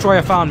shit! shit.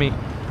 Destroyer found me.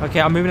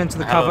 Okay, I'm moving into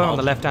the I have cover an on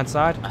the ult. left hand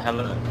side. I have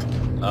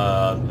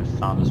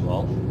found as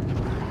well.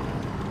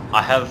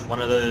 I have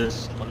one of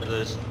those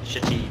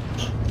shitty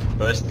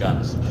burst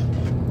guns.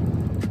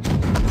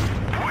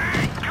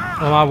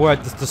 Oh my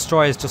word! This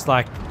destroyer is just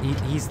like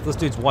this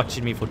dude's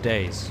watching me for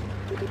days.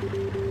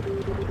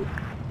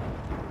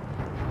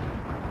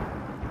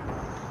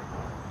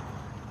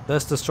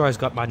 This destroyer's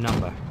got my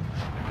number.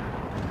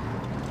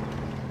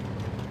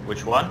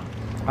 Which one?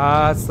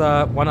 It's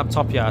the one up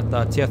top here,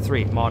 the tier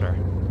 3 martyr.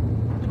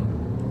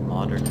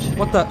 Martyr 2.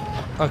 What the?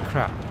 Oh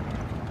crap!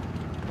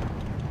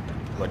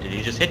 What, did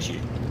he just hit you?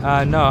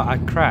 No, I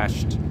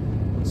crashed,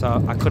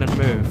 so I couldn't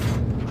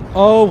move.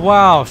 Oh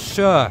wow,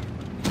 sure.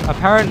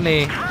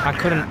 Apparently I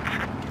couldn't.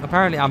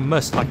 Apparently I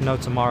missed like no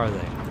tomorrow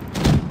there.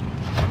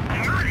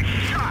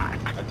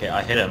 Okay,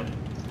 I hit him.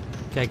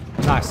 Okay,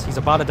 nice. He's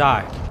about to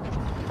die.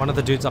 One of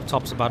the dudes up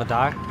top's about to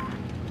die.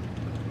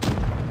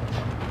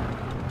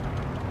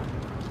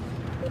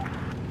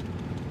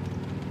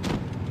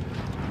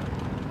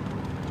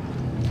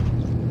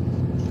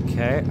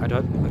 Okay, I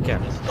don't... Okay.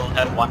 I still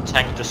have one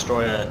tank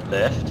destroyer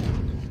left.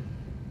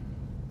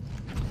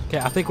 Okay,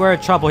 I think we're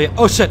in trouble here.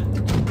 Oh shit!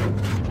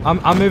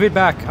 I'm moving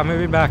back. I'm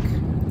moving back.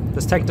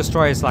 This tank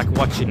destroyer is like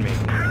watching me.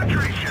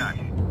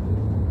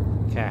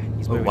 Okay,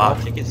 he's Oh moving wow,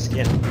 off. take his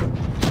skin.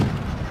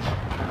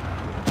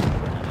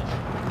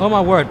 Oh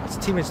my word, his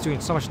teammate's doing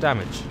so much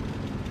damage.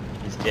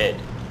 He's dead.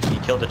 He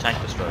killed the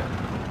tank destroyer.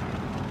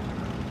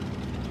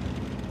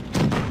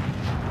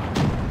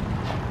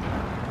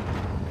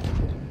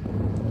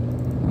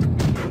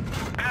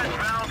 It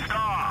bounced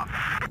off.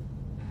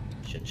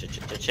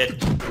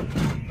 Shit.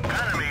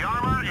 Enemy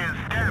armor is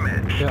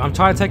damaged. Okay, I'm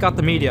trying to take out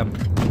the medium.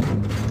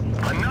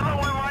 Another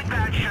one like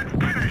that should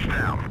finish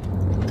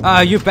them.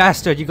 Ah, you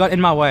bastard, you got in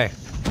my way.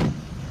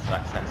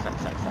 Fuck. Nice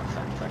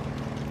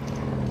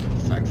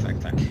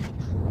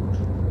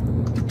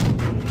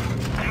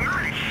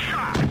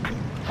shot.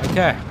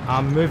 Okay,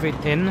 I'm moving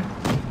in.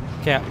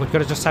 Okay, we're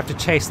gonna just have to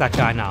chase that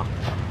guy now.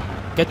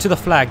 Get to the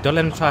flag, don't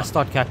let him try to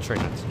start capturing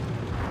it.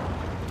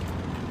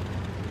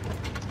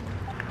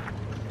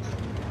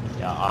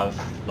 Yeah,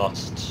 I've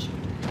lost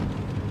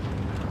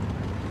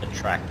the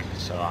track,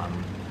 so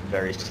I'm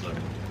very slow.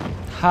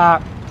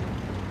 Ha!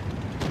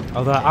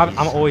 Although I'm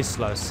always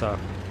slow, so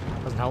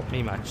it doesn't help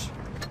me much.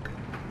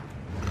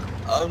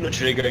 I'm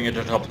literally going at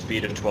a top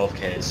speed at 12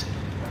 Ks.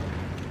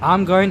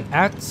 I'm going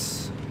at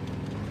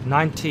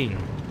 19.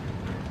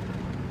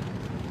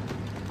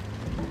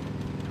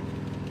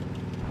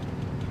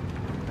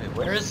 Wait,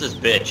 where is this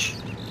bitch?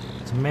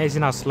 It's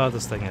amazing how slow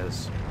this thing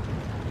is.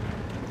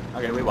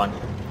 Okay, we won.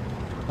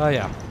 Oh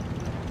yeah.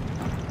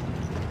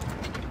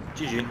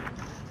 GG.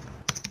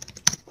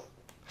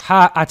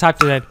 Ha! I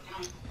typed it in.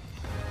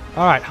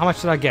 Alright, how much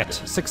did I get?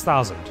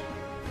 6,000.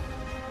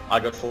 I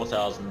got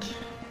 4,000.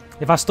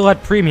 If I still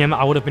had premium,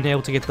 I would have been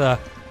able to get the...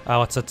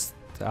 what's it?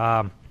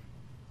 I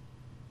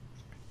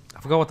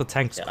forgot what the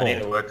tank's Yeah, I called.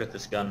 need to work with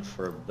this gun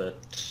for a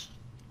bit.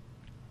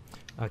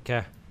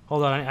 Okay.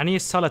 Hold on, I need to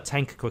sell a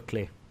tank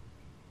quickly.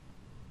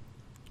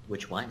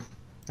 Which one?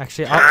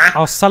 Actually,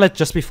 I'll sell it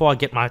just before I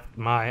get my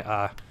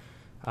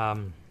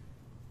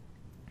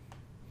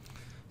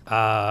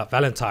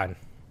Valentine.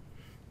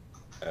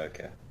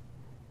 Okay.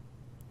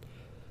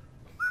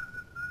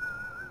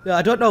 Yeah,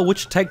 I don't know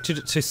which tank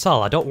to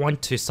sell. I don't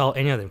want to sell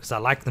any of them because I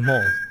like them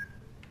all.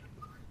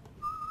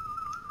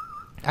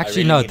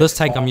 Actually, really no, need this a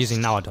tank I'm fast- using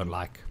now I don't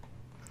like.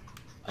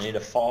 I need a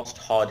fast,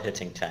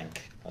 hard-hitting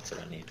tank. That's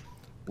what I need.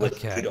 With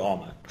Okay. good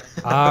armor.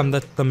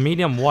 The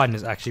medium one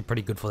is actually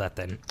pretty good for that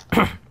then.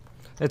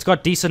 It's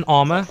got decent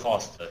armor.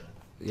 Faster.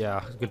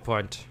 Yeah, good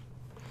point.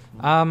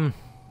 Maybe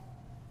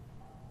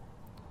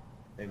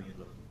you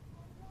look. Oh,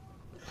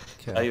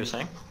 Okay. you were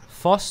saying?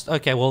 Fast.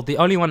 Okay, well, the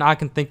only one I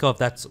can think of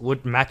that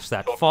would match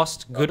that.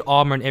 Fast, good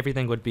armor and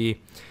everything would be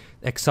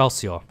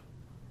Excelsior.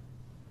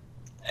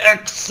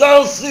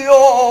 Excelsior!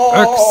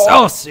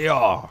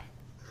 Excelsior!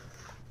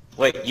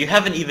 Wait, you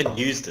haven't even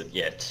used it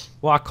yet.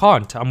 Well, I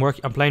can't. I'm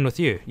playing with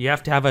you. You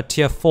have to have a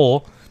tier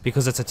 4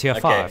 because it's a tier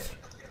 5.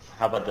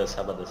 How about this?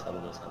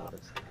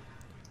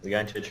 We go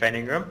into a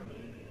training room?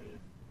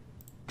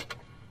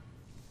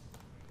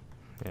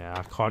 Yeah,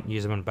 I can't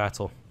use them in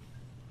battle.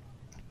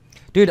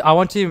 Dude, I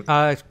want to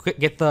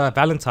get the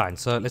Valentine,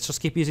 so let's just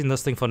keep using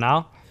this thing for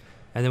now,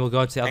 and then we'll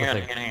go to the other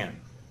thing. Hang on.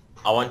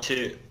 I want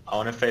to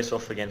face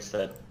off against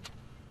that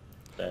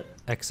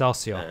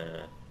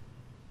Excelsior.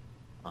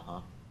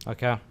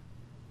 Okay.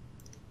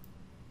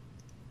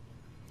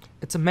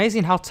 It's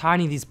amazing how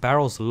tiny these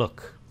barrels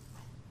look.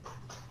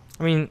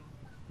 I mean,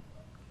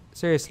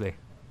 seriously.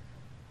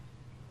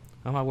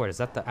 Oh my word, is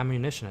that the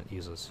ammunition it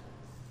uses?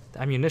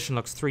 The ammunition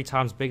looks 3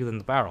 times bigger than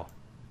the barrel.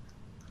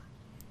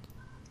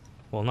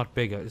 Well, not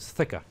bigger, it's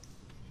thicker.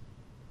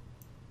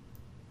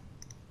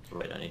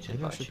 Wait, I need to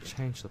Maybe I invite should you.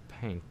 change the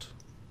paint.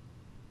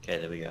 Okay,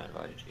 there we go, I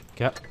invited you.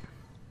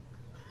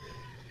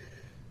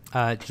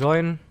 Okay.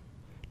 Join.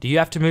 Do you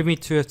have to move me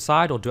to a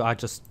side, or do I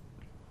just...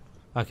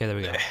 Okay, there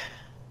we go.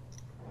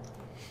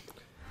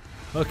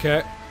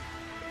 Okay.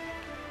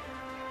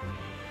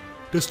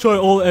 Destroy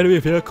all enemy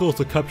vehicles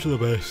to capture the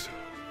base.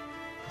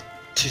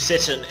 To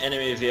set an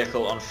enemy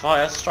vehicle on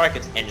fire, strike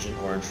its engine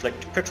or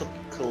inflict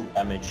critical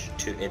damage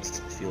to its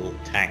fuel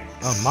tanks.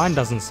 Oh, mine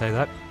doesn't say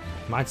that.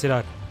 Mine said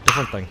a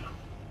different thing.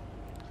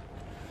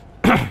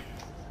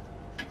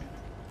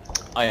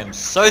 I am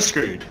so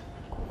screwed.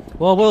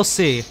 Well, we'll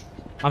see.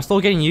 I'm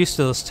still getting used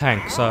to this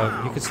tank, so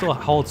you can still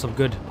hold some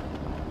good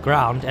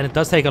ground, and it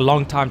does take a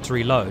long time to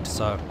reload,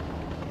 so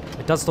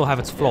it does still have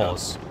its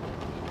flaws.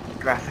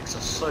 The graphics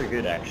are so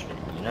good, actually.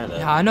 You know that.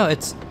 Yeah, I know.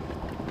 It's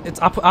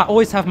up. I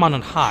always have mine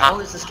on high. How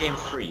is this game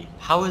free?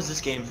 How is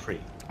this game free?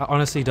 I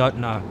honestly don't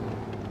know.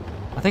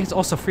 I think it's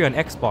also free on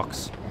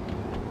Xbox.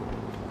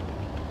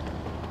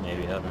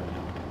 Maybe, I don't know.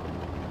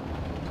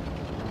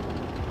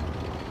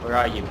 Where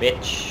are you,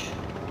 bitch?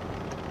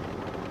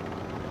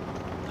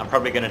 I'm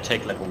probably gonna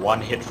take like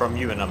one hit from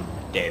you and I'm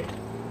dead.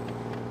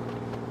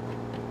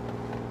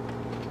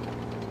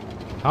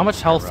 How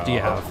much health do you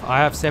have? I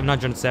have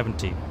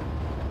 770.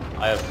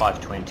 I have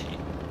 520.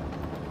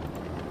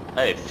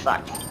 Hey,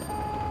 fuck.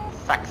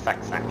 Fuck.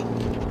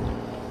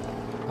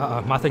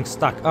 Uh-oh, my thing's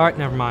stuck. Alright,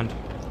 never mind.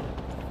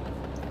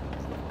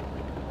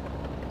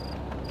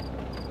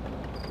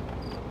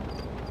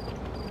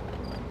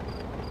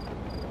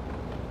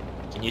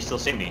 Can you still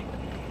see me?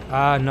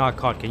 No, I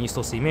can't. Can you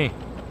still see me?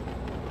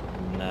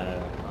 No,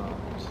 I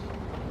can't.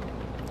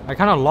 I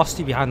kind of lost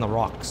you behind the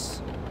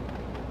rocks.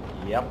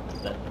 Yep,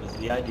 that was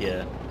the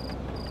idea.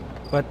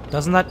 But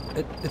doesn't that...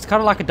 it's kind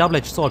of like a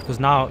double-edged sword, because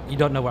now you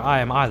don't know where I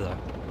am either.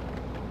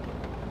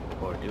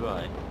 Or do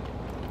I?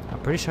 I'm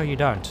pretty sure you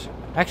don't.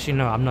 Actually,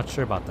 no, I'm not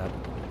sure about that.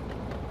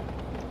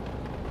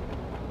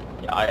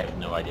 Yeah, I have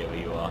no idea where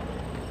you are.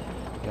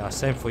 Yeah,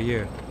 same for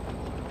you.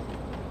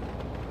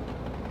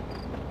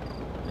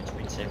 What do you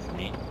mean same for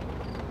me?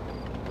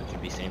 Would you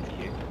be same for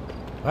you?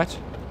 What?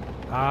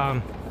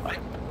 I'm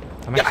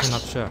actually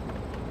not sure.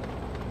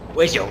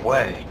 Where's your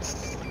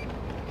words?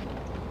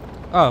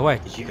 Oh,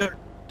 wait. Did you go?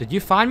 Did you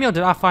find me or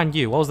did I find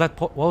you? What was that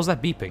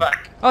beeping?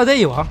 Fuck. Oh, there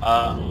you are.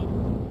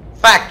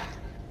 Fuck!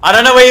 I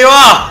don't know where you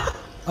are!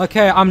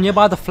 Okay, I'm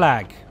nearby the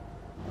flag.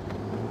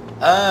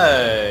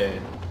 Oh.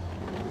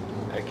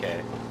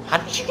 Okay. How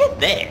did you get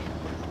there?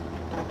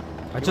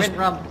 I You just... went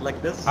around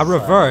like this? I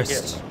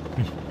reversed.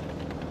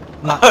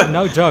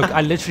 No joke,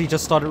 I literally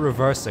just started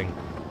reversing.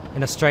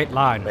 In a straight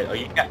line. Wait, are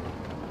you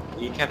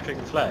capturing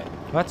the flag?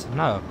 What?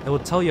 No. It will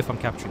tell you if I'm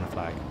capturing the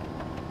flag.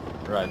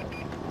 Right.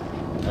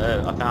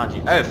 I found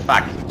you. Oh,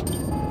 fuck.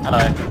 Hello.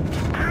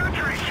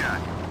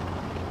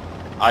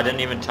 I didn't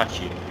even touch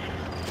you.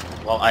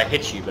 Well, I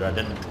hit you, but I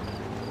didn't.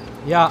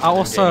 Yeah, I do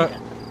also...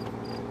 anything.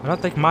 I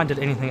don't think mine did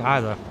anything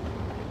either.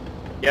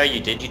 Yeah, you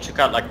did. You took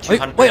out like Wait,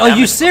 200 wait, are you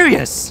damage.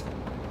 serious?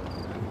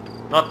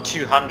 Not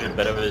 200,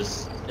 but it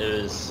was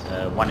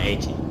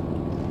 180.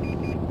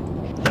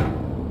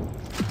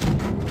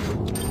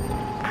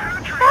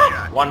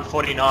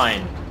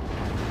 149.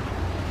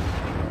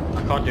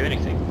 I can't do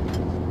anything.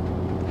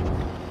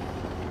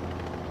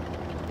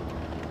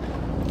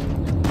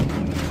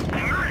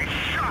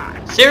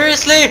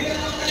 Seriously?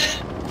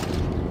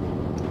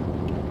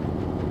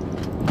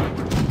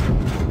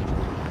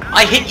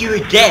 I hit you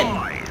again.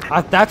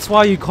 That's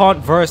why you can't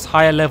verse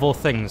higher level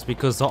things,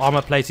 because the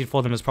armor plating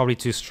for them is probably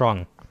too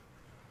strong.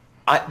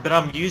 But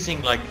I'm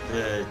using like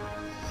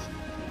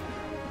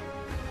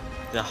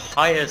the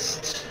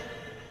highest.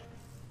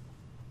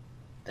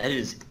 That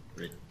is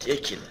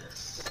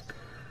ridiculous.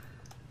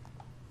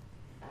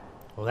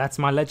 Well, that's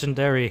my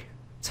legendary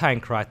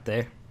tank right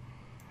there.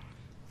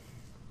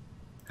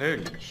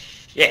 Holy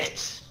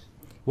shit.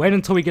 Wait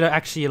until we get to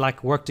actually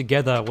like work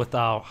together with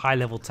our high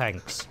level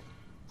tanks.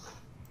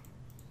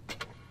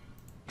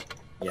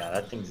 Yeah,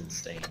 that thing's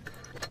insane.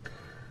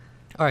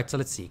 Alright, so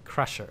let's see.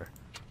 Crusher.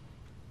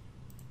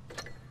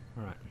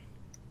 Alright.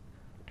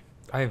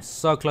 I am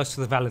so close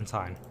to the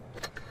Valentine.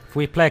 If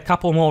we play a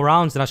couple more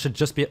rounds, then I should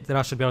be able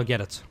to get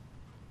it.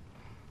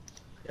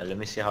 Yeah, let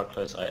me see how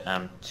close I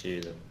am to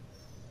the...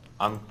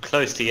 I'm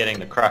close to getting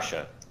the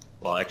Crusher.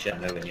 Well, actually,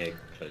 I'm nowhere near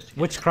close to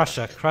Which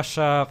Crusher?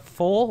 Crusher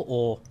 4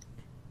 or...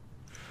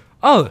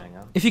 Oh! Hang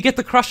on. If you get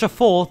the Crusher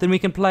 4, then we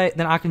can play...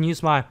 Then I can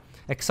use my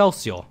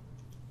Excelsior.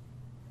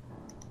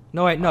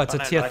 No, wait, no, it's a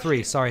thought I tier liked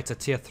 3. it. Sorry, it's a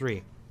tier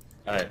 3.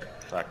 Oh,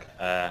 fuck.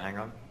 Hang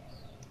on.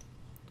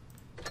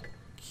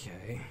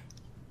 Okay.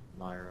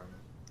 My room.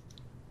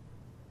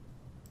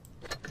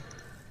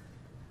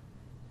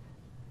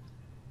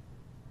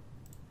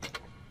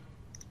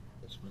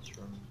 Christmas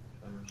room.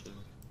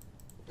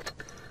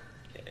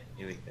 Okay,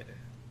 here we go. Okay,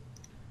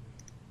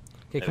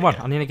 There come we on.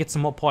 go. I need to get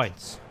some more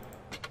points.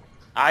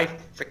 I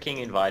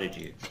freaking invited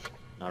you.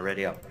 Now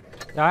ready up.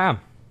 Yeah, I am.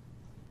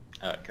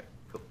 Okay,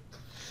 cool.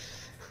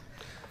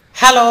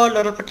 Hello,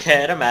 little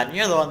potato man.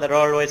 You're the one that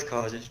always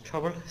causes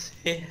trouble.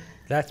 See?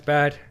 That's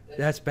bad.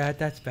 That's bad.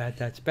 That's bad.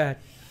 That's bad.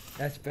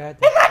 That's bad.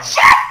 No!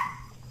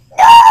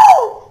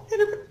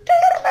 Little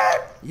potato man.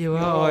 You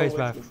are always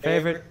my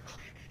favorite.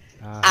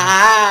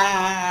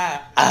 I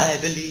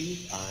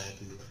believe.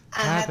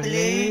 I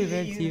believe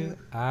in you.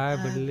 I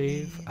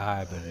believe.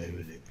 I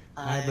believe.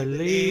 I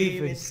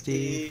believe in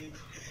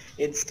Steve.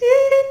 It's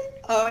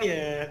Steve. Oh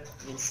yeah.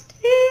 It's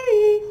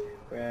Steve.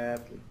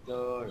 Grab the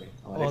glory.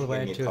 All the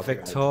way to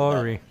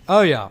victory.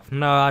 Oh yeah.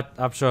 No,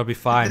 I'm sure it'll be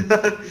fine.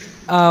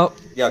 Yeah,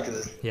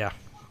 because it's Yeah.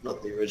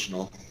 not the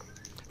original.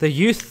 The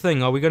youth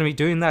thing. Are we going to be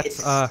doing that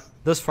It's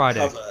this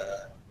Friday?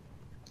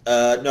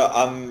 No,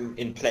 I'm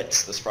in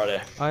Plets this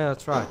Friday. Oh yeah,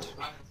 that's right.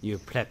 You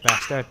plet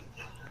bastard.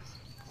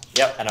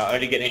 Yep, and I'm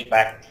only getting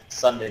back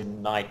Sunday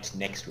night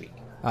next week.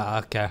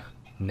 Okay.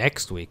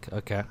 Next week.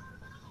 Okay.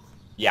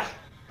 Yeah.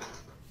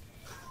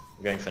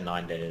 I'm going for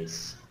 9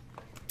 days.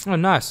 Oh,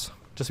 nice.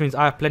 Just means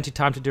I have plenty of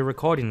time to do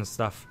recording and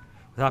stuff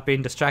without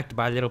being distracted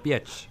by a little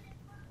bitch.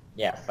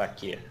 Yeah,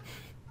 fuck you.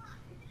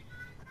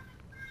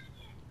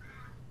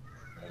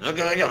 Look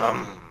at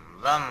them.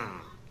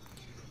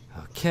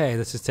 Okay,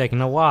 this is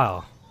taking a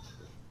while.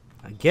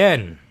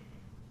 Again.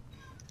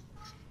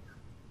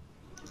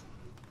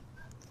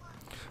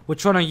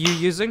 Which one are you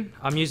using?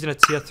 I'm using a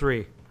tier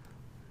 3.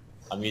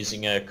 I'm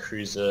using a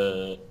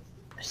cruiser.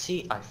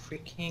 See, I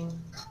freaking...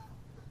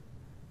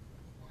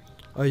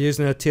 I'm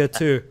using a tier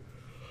 2.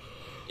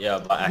 Yeah,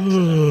 by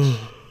accident.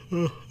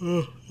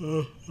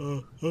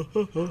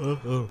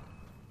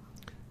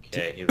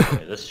 Okay, here we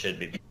go. This should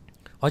be...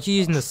 Aren't you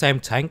using the same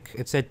tank?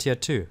 It said tier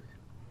 2.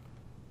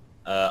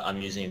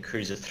 I'm using a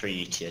cruiser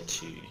 3 tier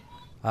 2.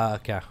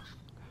 Okay.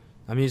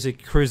 I'm using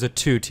cruiser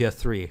 2 tier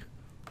 3.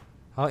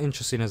 How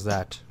interesting is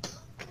that?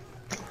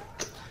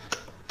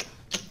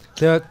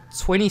 There are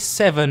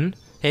 27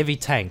 heavy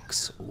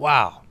tanks.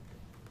 Wow.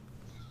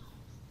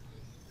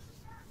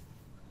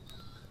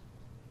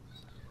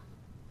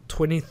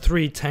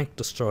 "23 tank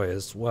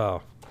destroyers."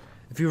 Wow.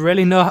 If you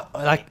really know,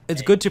 like,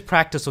 it's good to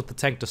practice with the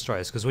tank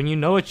destroyers, because when you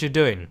know what you're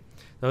doing,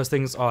 those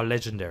things are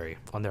legendary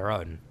on their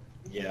own.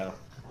 Yeah.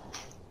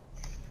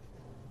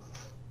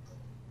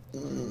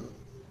 So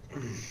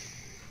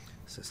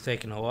it's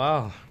taking a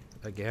while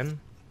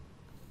again.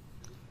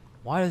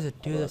 Why does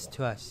it do this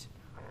to us?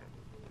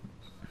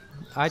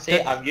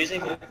 See, I'm using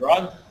the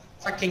wrong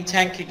fucking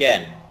tank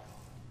again.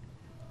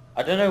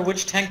 I don't know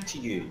which tank to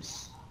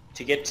use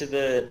to get to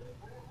the...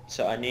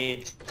 So I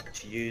need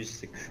to use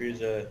the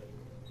cruiser...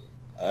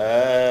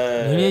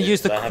 You need to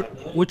use the...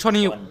 Which one are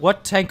you...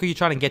 What tank are you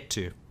trying to get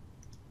to?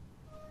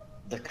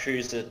 The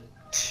cruiser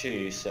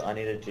 2, so I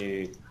need to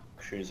do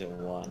cruiser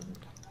 1.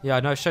 Yeah,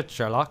 no shit,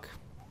 Sherlock.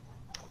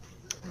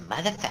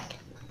 Motherfucker.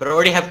 But I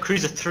already have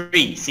cruiser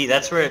 3. See,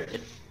 that's where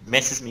it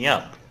messes me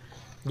up.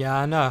 Yeah,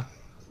 I know.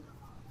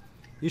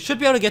 You should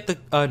be able to get the...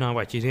 Oh, no,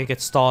 wait. You need to get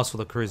stars for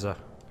the cruiser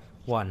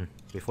 1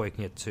 before you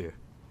can get 2.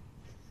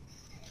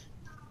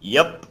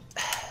 Yep.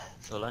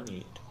 That's all I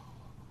need.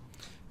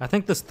 I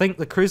think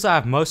the cruiser I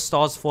have most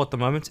stars for at the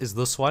moment is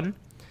this one.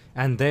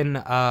 And then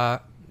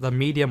the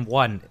medium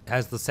one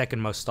has the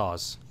second most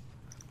stars.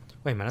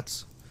 Wait a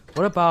minute.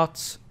 What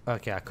about...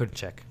 Okay, I couldn't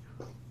check.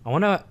 I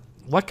want to...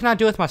 What can I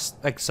do with my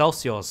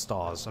Excelsior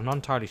stars? I'm not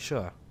entirely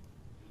sure.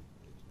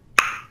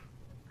 I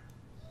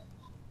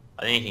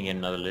think you can get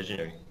another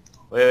legendary.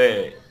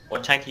 Wait.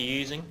 What tank are you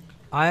using?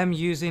 I am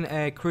using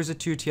a Cruiser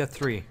 2 tier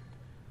 3.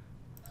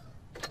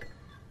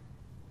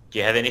 Do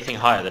you have anything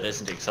higher that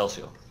isn't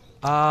Excelsior?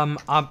 No,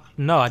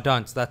 I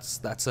don't. That's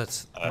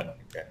it.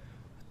 Okay.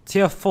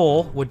 Tier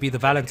 4 would be the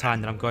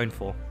Valentine that I'm going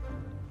for.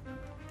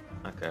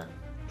 Okay.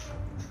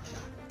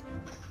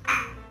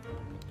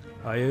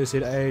 I use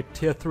it a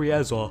tier 3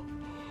 as well.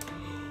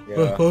 Yeah.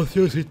 We're both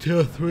using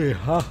tier 3.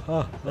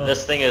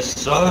 This thing is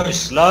so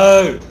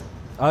slow.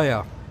 Oh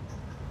yeah.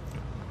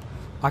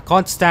 I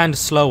can't stand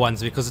slow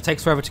ones because it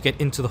takes forever to get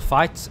into the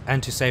fight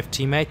and to save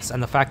teammates,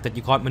 and the fact that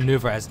you can't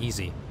maneuver as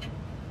easy.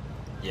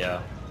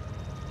 Yeah.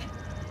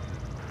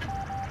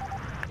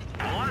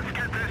 Let's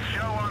get this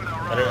show on the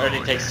road. But it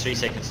only takes 3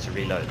 seconds to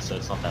reload, so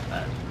it's not that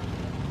bad.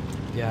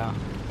 Yeah.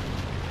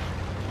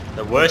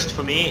 The worst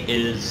for me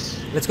is...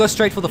 Let's go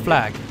straight for the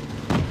flag.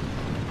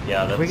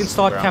 Yeah, that's We can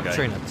start where I'm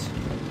capturing going.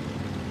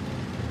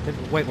 it.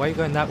 Wait, why are you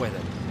going that way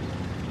then?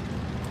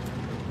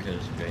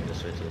 Because I'm going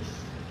this way to this.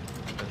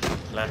 There's a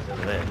flag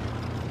over there.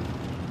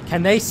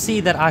 Can they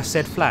see that I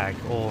said flag,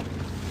 or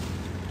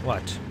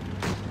what?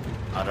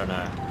 I don't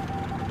know.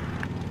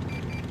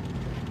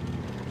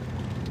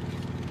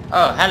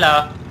 Oh,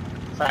 hello.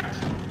 Flag.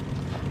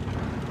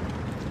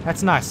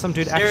 That's nice. Some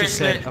dude actually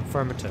said Seriously?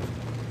 affirmative.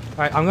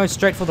 Alright, I'm going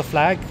straight for the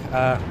flag.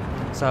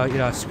 So, you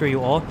know, screw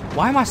you all.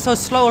 Why am I so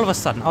slow all of a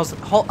sudden? I was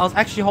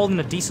actually holding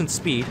a decent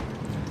speed.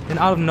 Then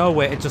out of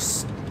nowhere, it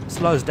just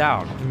slows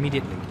down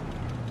immediately.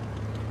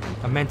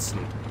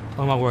 Immensely.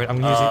 Oh my word, I'm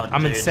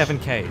in dude.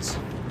 7Ks.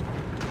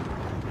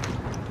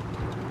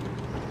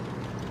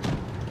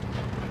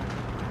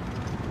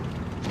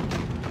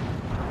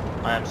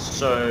 I am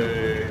so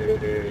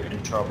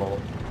in trouble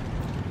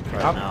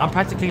right now. I'm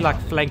practically like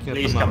flanking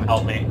Please at the come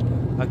moment.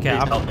 help me. Okay,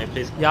 Please help me,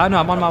 please. Yeah, I know,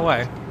 I'm on my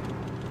way.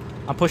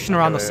 I'm pushing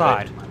around the Wait.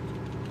 side.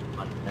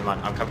 Never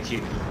mind, I'm coming to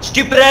you.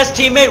 Stupid ass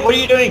teammate, what are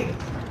you doing?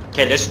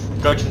 Okay, let's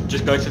go to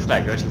just go to the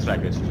flag, go to the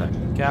flag, go to the flag.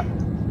 Okay.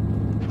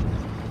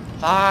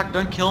 Fuck,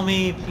 don't kill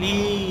me,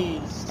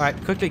 please. Alright,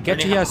 quickly get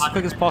Only to here have as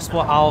quick as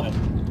possible.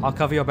 I'll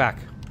cover your back.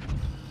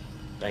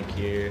 Thank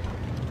you.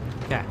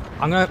 Okay,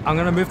 I'm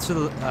gonna move to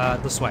the,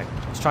 this way.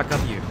 Let's try to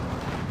cover you.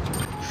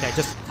 Okay,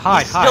 just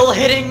hide, He's hide. still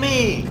hitting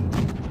me!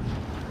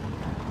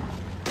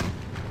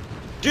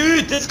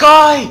 Dude, this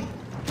guy!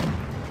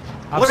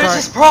 I'm What is sorry.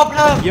 his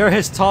problem? You're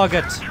his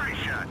target.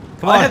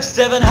 Come I on. have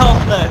 7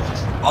 health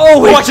left.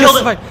 Oh, I it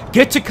killed just him.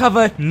 get to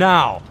cover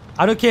now.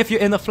 I don't care if you're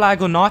in the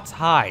flag or not.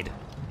 Hide.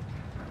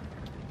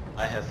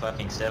 I have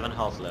fucking 7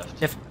 health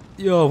left.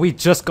 We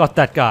just got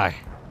that guy.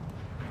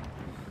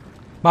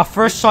 My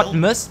first shot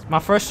missed. My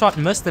first shot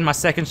missed, then my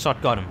second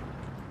shot got him.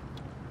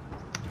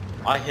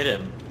 I hit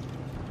him.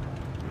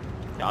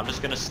 Yeah, I'm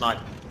just gonna snipe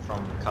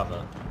from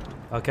cover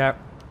Okay.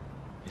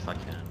 if I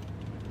can.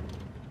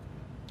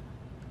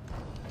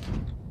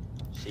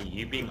 See,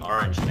 you being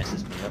orange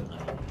messes me up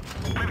now.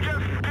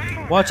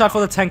 We Watch out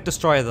for the tank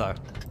destroyer though.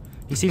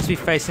 He seems to be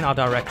facing our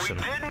didn't direction.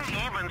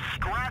 even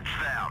scratch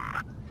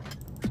them.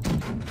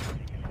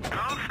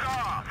 Don't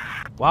stop.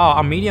 Wow,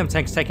 our medium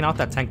tank's taking out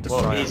that tank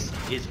destroyer. Well,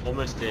 he's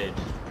almost dead.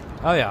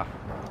 Oh yeah.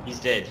 He's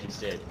dead. He's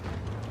dead.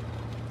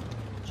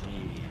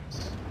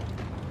 Jeez.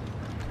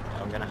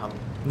 I'm gonna hum.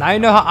 Now you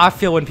know how I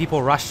feel when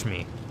people rush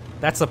me.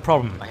 That's the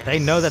problem. They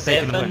know that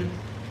they can win.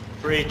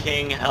 7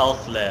 freaking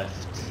health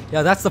left.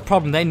 Yeah, that's the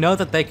problem. They know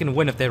that they can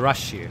win if they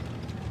rush you.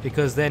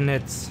 Because then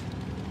it's...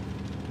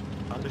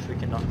 I wonder if we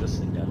can knock this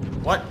thing down.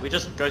 What? We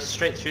just go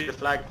straight through the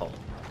flagpole.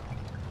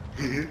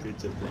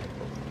 It's a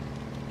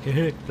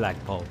flagpole.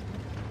 Flagpole.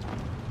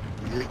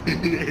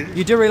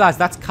 You do realize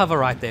that's cover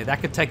right there.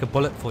 That could take a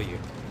bullet for you.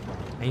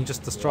 And you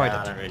just destroyed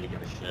I it. don't really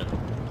give a shit.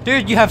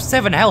 Dude, you have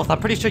 7 health. I'm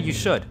pretty sure you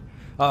should.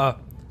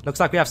 Looks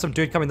like we have some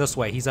dude coming this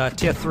way. He's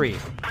tier 3.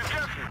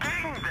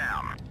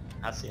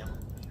 I see him.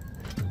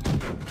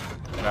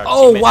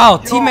 Oh wow,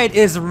 teammate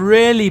is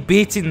really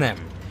beating them.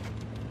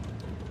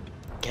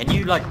 Can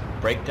you like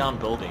break down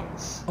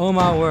buildings? Oh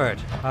my word.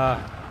 I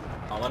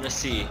want to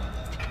see.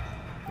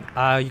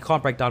 You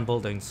can't break down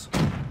buildings.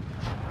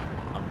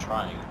 I'm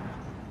trying.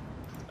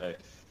 Oh.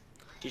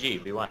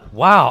 GG, we won.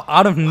 Wow,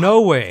 out of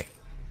nowhere.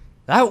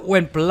 That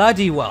went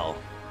bloody well.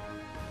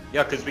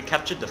 Yeah, because we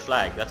captured the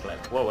flag. That's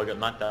like, whoa, we got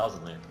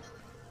 9,000 there.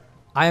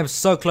 I am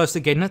so close to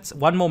getting it.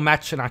 One more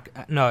match and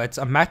no, it's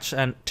a match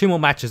and 2 more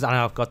matches and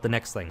I've got the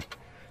next thing.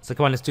 So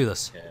come on, let's do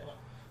this. Yeah.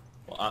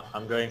 Well,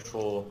 I'm going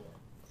for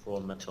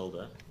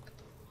Matilda.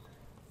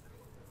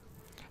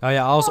 Oh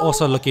yeah, I was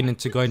also looking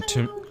into going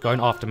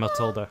after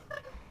Matilda.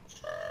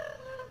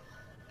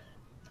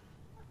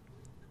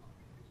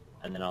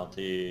 And then I'll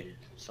do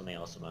something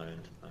else on my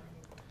own.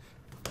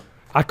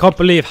 I can't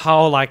believe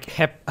how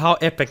how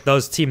epic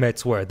those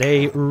teammates were.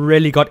 They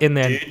really got in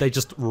there and they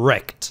just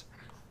wrecked.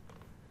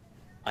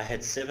 I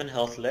had 7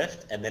 health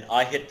left, and then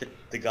I hit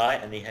the guy,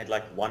 and he had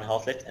like 1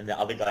 health left, and the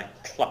other guy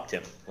clocked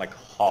him like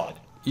hard.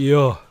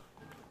 Yeah.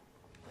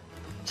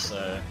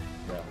 So,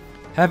 yeah.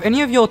 Have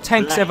any of your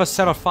tanks ever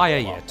set on fire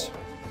yet?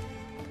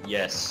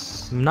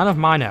 Yes. None of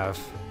mine have.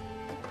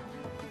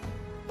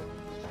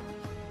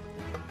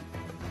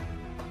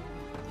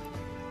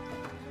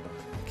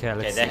 Okay,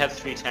 let's see. They have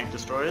 3 tank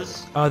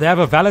destroyers. Oh, they have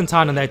a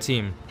Valentine on their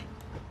team.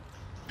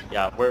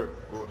 Yeah, we're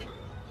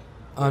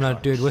Oh no,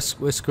 dude,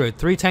 we're screwed.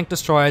 3 tank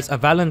destroyers, a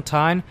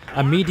Valentine,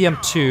 a medium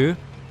 2,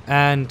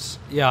 and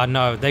yeah,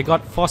 no, they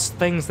got fast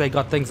things. They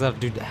got things that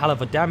do a hell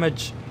of a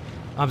damage.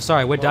 I'm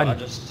sorry, we're done. I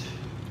just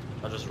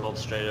rolled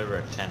straight over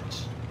a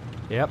tent.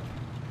 Yep.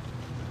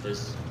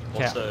 There's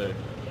also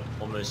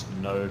almost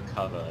no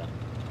cover.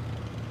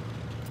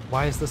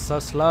 Why is this so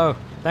slow?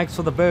 Thanks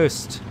for the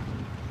boost.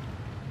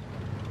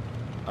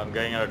 I'm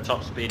going at a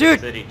top speed Dude,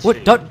 of 32.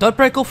 what, don't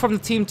break off from the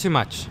team too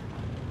much.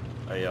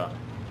 Oh yeah.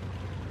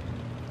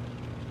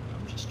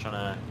 I'm just trying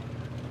to...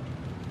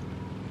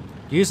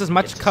 Use as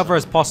much cover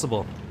as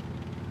possible.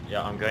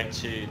 Yeah, I'm going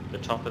to the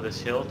top of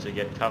this hill to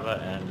get cover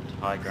and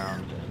high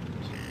ground and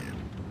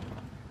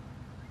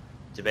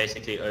to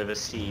basically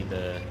oversee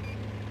the...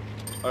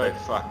 Oh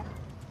fuck,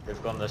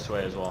 they've gone this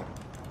way as well.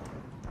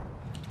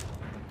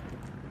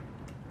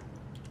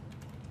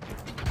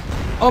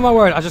 Oh my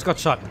word, I just got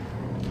shot.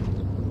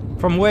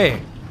 From where?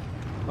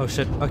 Oh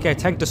shit, okay,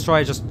 tank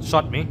destroyer just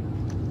shot me.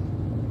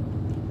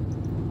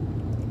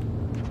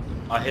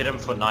 I hit him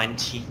for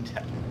 19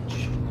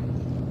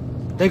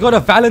 damage. They got a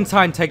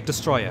Valentine tank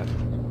destroyer.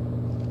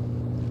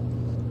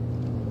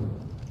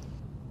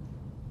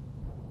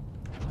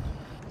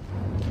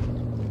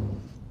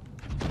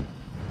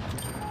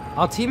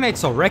 Our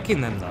teammates are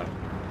wrecking them though.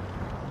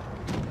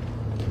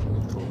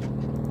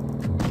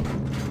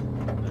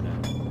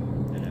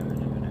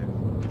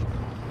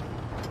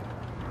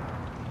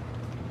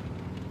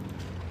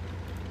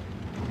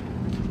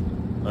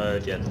 Oh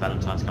yeah, the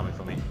Valentine's coming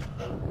for me.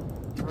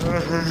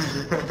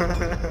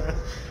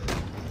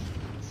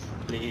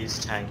 Please,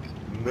 tank,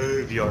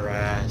 move your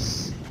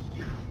ass.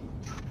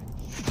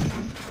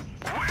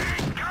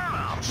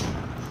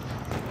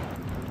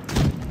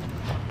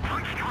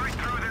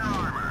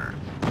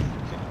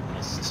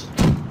 Missed.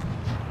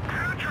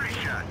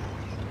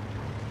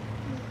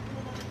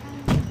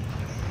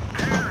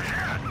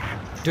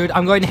 Dude,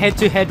 I'm going head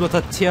to head with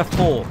a tier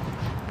 4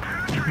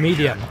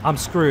 medium. I'm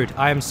screwed.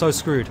 I am so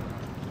screwed.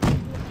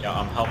 Yeah,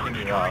 I'm helping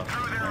you out.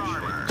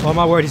 Oh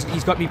my word,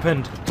 he's got me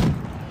pinned.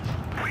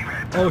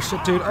 Oh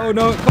shit, dude. Oh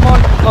no, come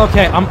on.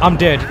 Okay, I'm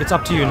dead. It's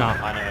up to you now.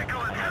 I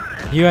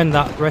know. You and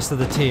the rest of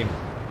the team.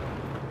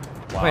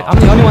 Wow. Wait, I'm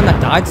the only one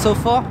that died so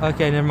far?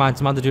 Okay, never mind.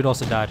 Some other dude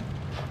also died.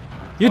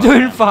 You're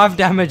doing 5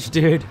 damage,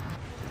 dude.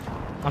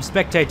 I'm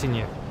spectating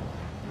you.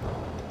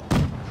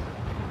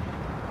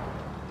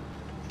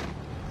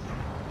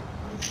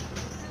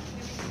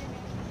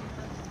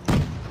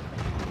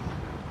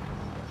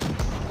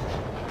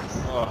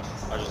 Oh,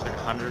 I just took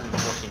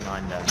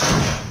 149 damage.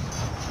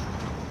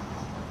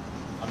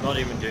 I'm not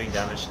even doing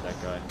damage to that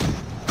guy.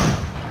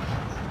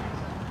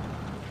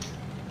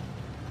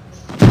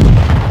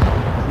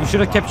 You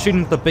should have kept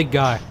shooting at the big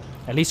guy.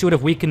 At least you would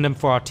have weakened him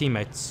for our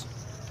teammates.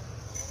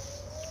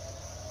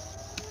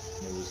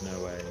 There was no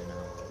way, I was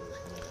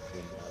gonna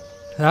win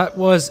that. That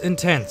was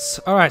intense.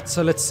 Alright,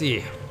 so let's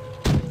see.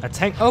 A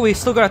tank. Oh, we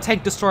still got a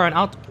tank destroyer and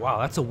out. Wow,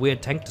 that's a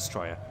weird tank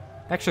destroyer.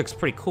 Actually looks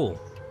pretty cool.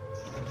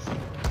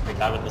 The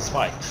guy with the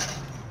spikes.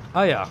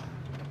 Oh yeah.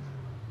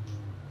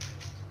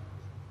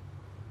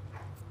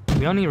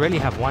 We only really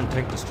have one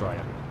tank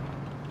destroyer.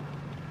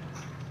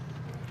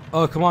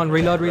 Oh, come on,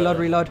 reload, reload,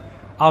 reload.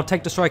 Our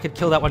tank destroyer could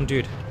kill that one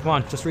dude. Come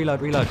on, just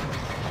reload, reload.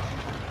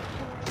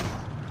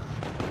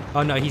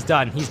 Oh no, he's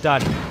done, he's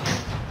done.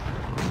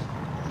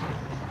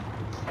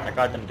 That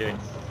guy didn't do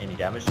any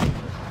damage.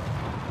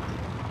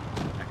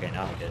 Okay,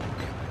 now he did.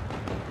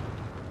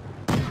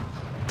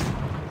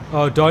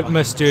 Oh, don't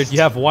miss, dude.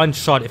 You have one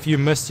shot. If you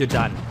miss, you're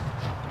done.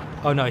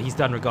 Oh no, he's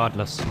done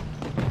regardless.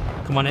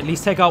 Come on, at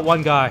least take out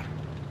one guy.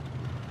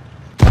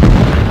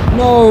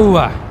 No!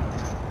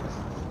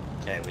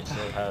 Okay, we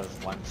still have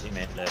one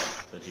teammate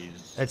left, but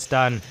he's... It's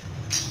done.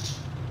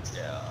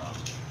 Yeah.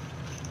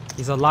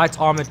 He's a light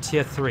armored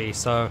tier 3,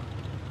 so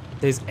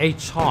there's a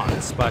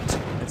chance, but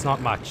it's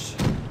not much.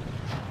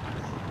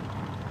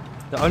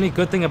 The only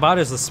good thing about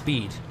it is the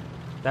speed.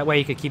 That way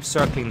you can keep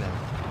circling them.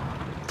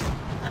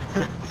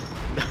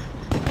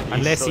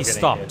 Unless he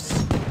stops.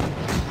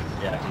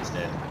 Yeah, he's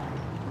dead.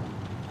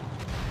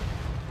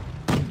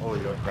 Oh,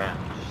 you're grand.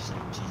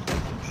 17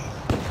 damage.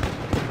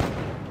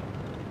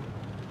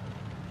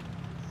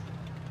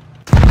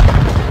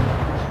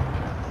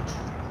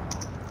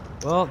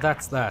 Well,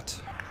 that's that.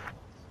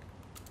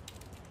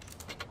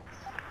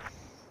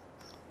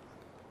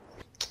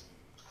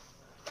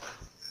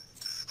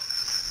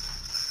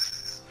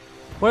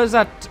 What is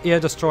that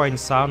ear-destroying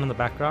sound in the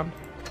background?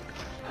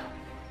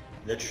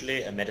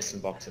 Literally a medicine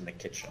box in the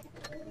kitchen.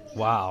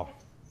 Wow.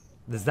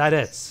 Is that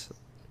it?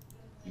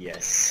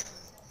 Yes.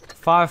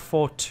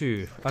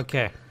 542.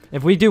 Okay.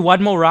 If we do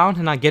one more round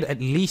and I get at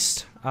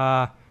least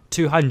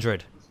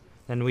 200,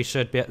 then we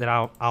should be. Then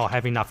I'll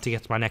have enough to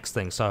get to my next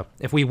thing. So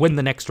if we win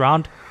the next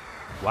round,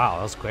 wow,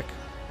 that was quick.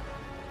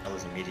 That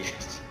was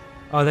immediate.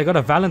 Oh, they got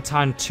a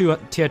Valentine tier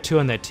 2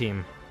 on their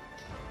team.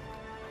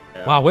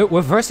 Yeah. Wow,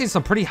 we're versing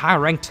some pretty high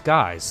ranked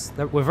guys.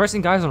 We're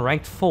versing guys on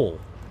ranked 4.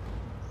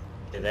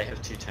 Yeah, they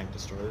have 2 tank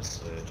destroyers,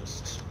 so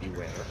just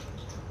beware.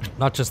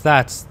 Not just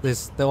that,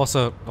 there's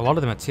also a lot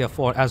of them at tier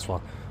 4 as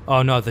well.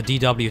 Oh no, the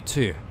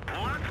DW2.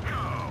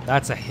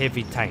 That's a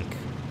heavy tank.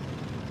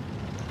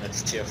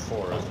 That's tier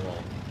 4 as well.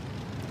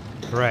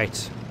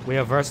 Great. We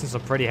are versing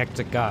some pretty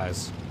hectic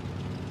guys.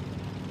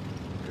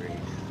 Agreed.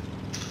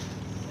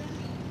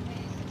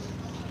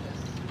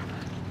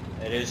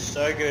 It is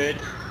so good.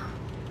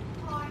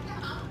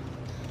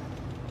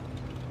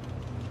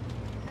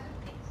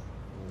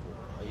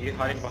 Are you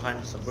hiding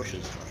behind some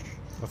bushes, Josh?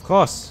 Of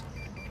course.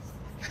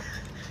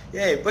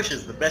 Yay,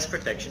 bushes, the best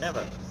protection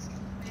ever.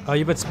 Oh,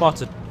 you've been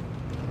spotted.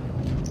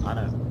 I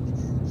know.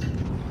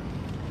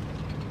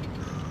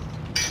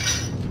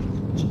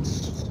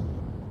 Just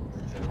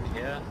over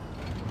here.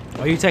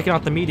 Are you taking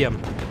out the medium?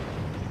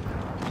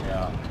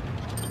 Yeah.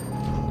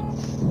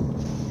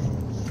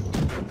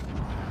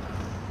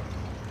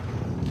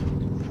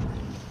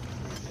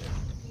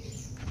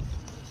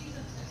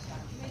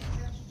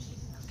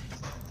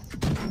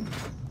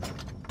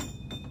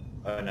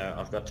 Oh no,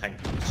 I've got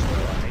tank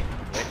destroyer on me.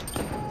 Wait.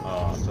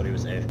 Oh, I thought he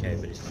was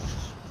AFK, but he's not.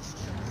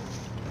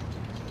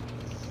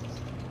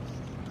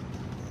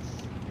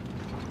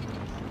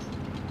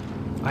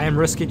 I am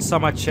risking so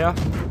much here.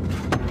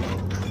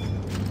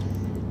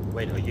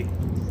 Wait, are you?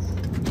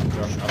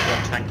 Josh, I've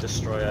got tank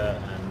destroyer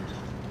and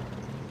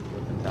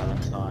weapon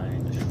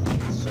Valentine.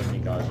 There's so many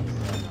guys on me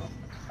right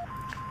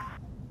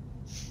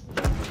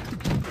now.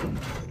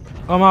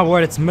 Oh my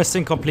word, it's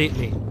missing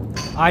completely.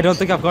 I don't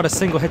think I've got a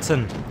single hit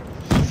in.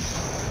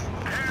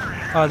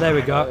 Oh, there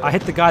we go. I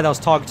hit the guy that was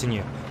targeting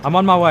you. I'm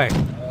on my way.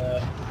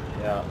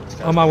 Yeah.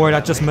 Oh my word, I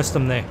just missed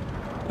him there.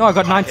 No, I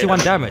got 91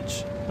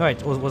 damage.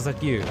 Wait, was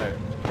that you? No,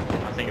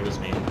 I think it was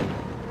me.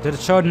 Did it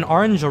show an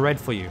orange or red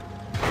for you?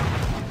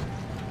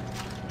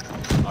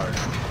 Alright.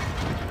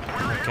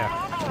 Okay.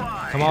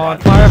 Come on,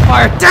 fire,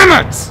 fire!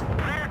 Damn it!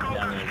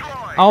 Damage.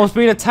 I was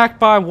being attacked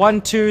by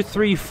 1, 2,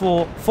 3,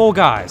 4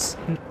 guys.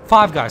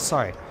 5 guys,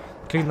 sorry.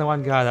 Including the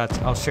one guy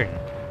that I was shooting.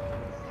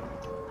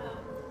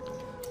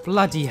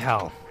 Bloody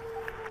hell.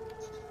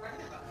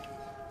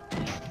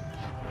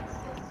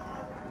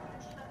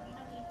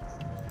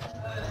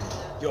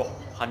 Yo,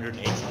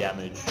 180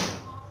 damage.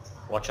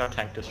 Watch our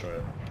tank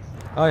destroyer.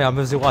 Oh yeah, I'm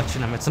busy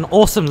watching him. It's an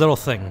awesome little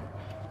thing.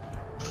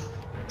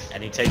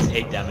 And he takes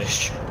 8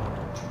 damage.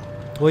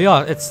 Well,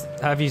 yeah, it's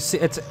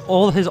it's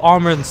all his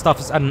armor and stuff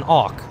is at an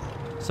arc,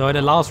 so it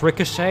allows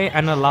ricochet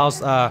and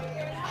allows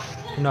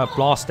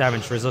blast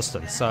damage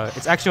resistance. So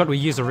it's actually what we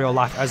use in real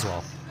life as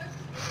well.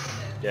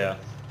 Yeah.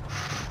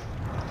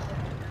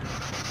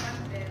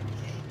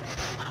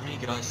 How many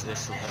guys do they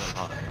still have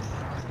alive?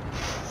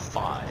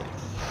 5.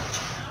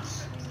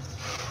 Jeez.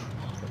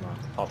 Come on,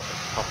 pop them,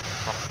 pop them,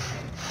 pop them.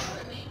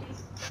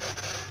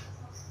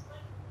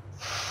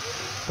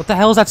 What the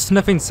hell is that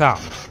sniffing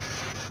sound?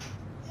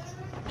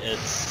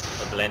 It's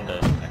a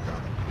blender in the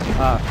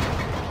background.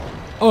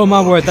 Oh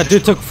my word, that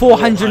dude took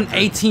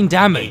 418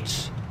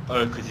 damage.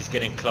 Oh, because he's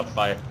getting clubbed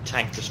by a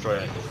tank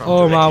destroyer. From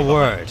Oh my directly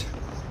word.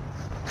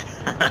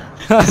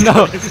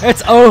 No,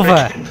 it's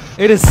over.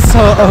 It is so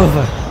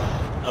over.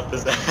 Up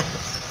his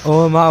ass.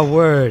 Oh my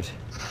word.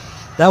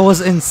 That was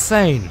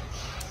insane.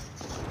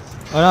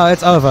 Oh no,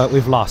 it's over.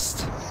 We've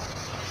lost.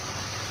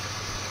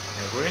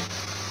 Have we?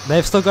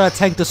 They've still got a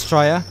tank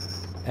destroyer,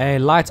 a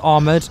light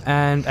armored,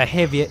 and a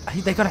heavy.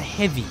 They got a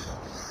heavy.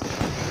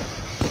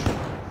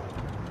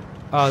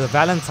 Oh, the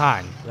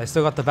Valentine. They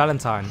still got the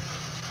Valentine.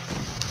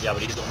 Yeah,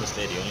 but he's almost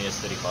dead. He only has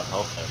 35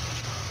 health though.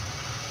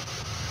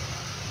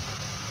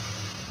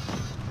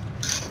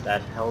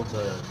 That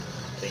Helter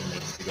thing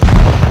needs to go.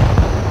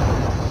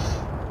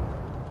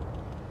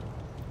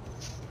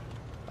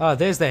 Oh,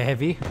 there's their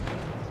heavy.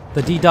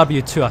 The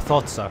DW2, I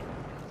thought so.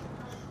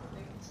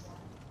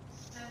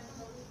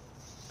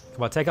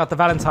 Come on, take out the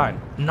Valentine.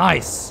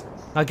 Nice!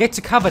 Now get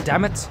to cover,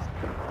 damn it!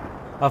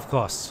 Of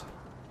course.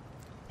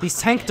 These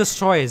tank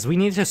destroyers, we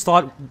need to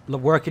start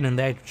working in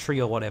their tree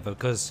or whatever,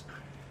 because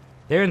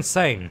they're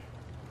insane.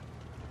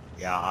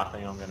 Yeah, I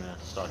think I'm gonna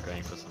start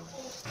going for some.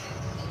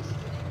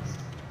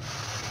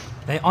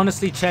 They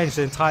honestly changed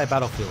the entire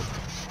battlefield.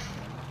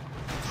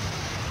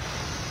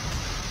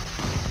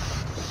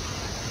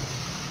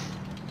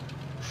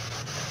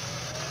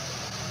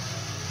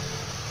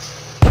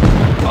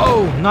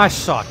 Oh,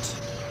 nice shot.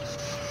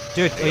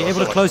 Dude, are you able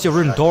to close your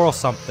room door or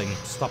something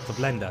to stop the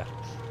blender?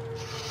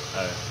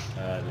 Oh,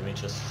 let me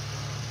just...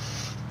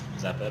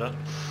 Is that better?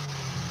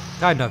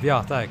 Kind of,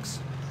 yeah, thanks.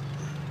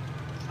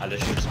 I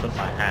literally just put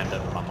my hand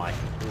over my mic.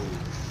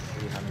 Ooh,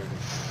 300.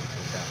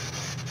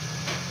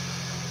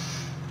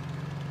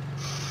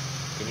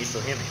 Can you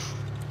still hear me?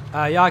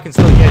 Yeah, I can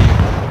still hear you.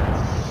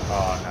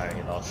 Oh no,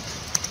 he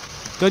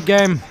lost. Good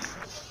game.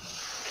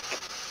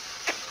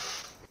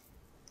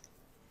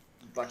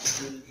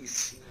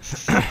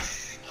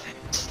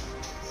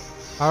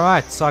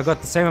 Alright, so I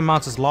got the same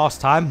amount as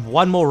last time.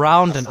 One more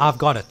round and I've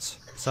got it.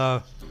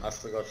 So I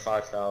still got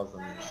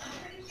 5,000.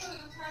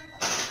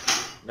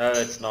 No,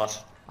 it's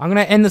not. I'm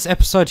gonna end this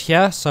episode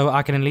here so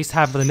I can at least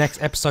have the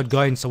next episode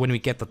going so when we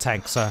get the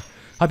tank. So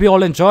hope you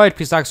all enjoyed.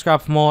 Please like,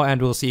 subscribe for more, and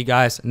we'll see you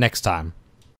guys next time.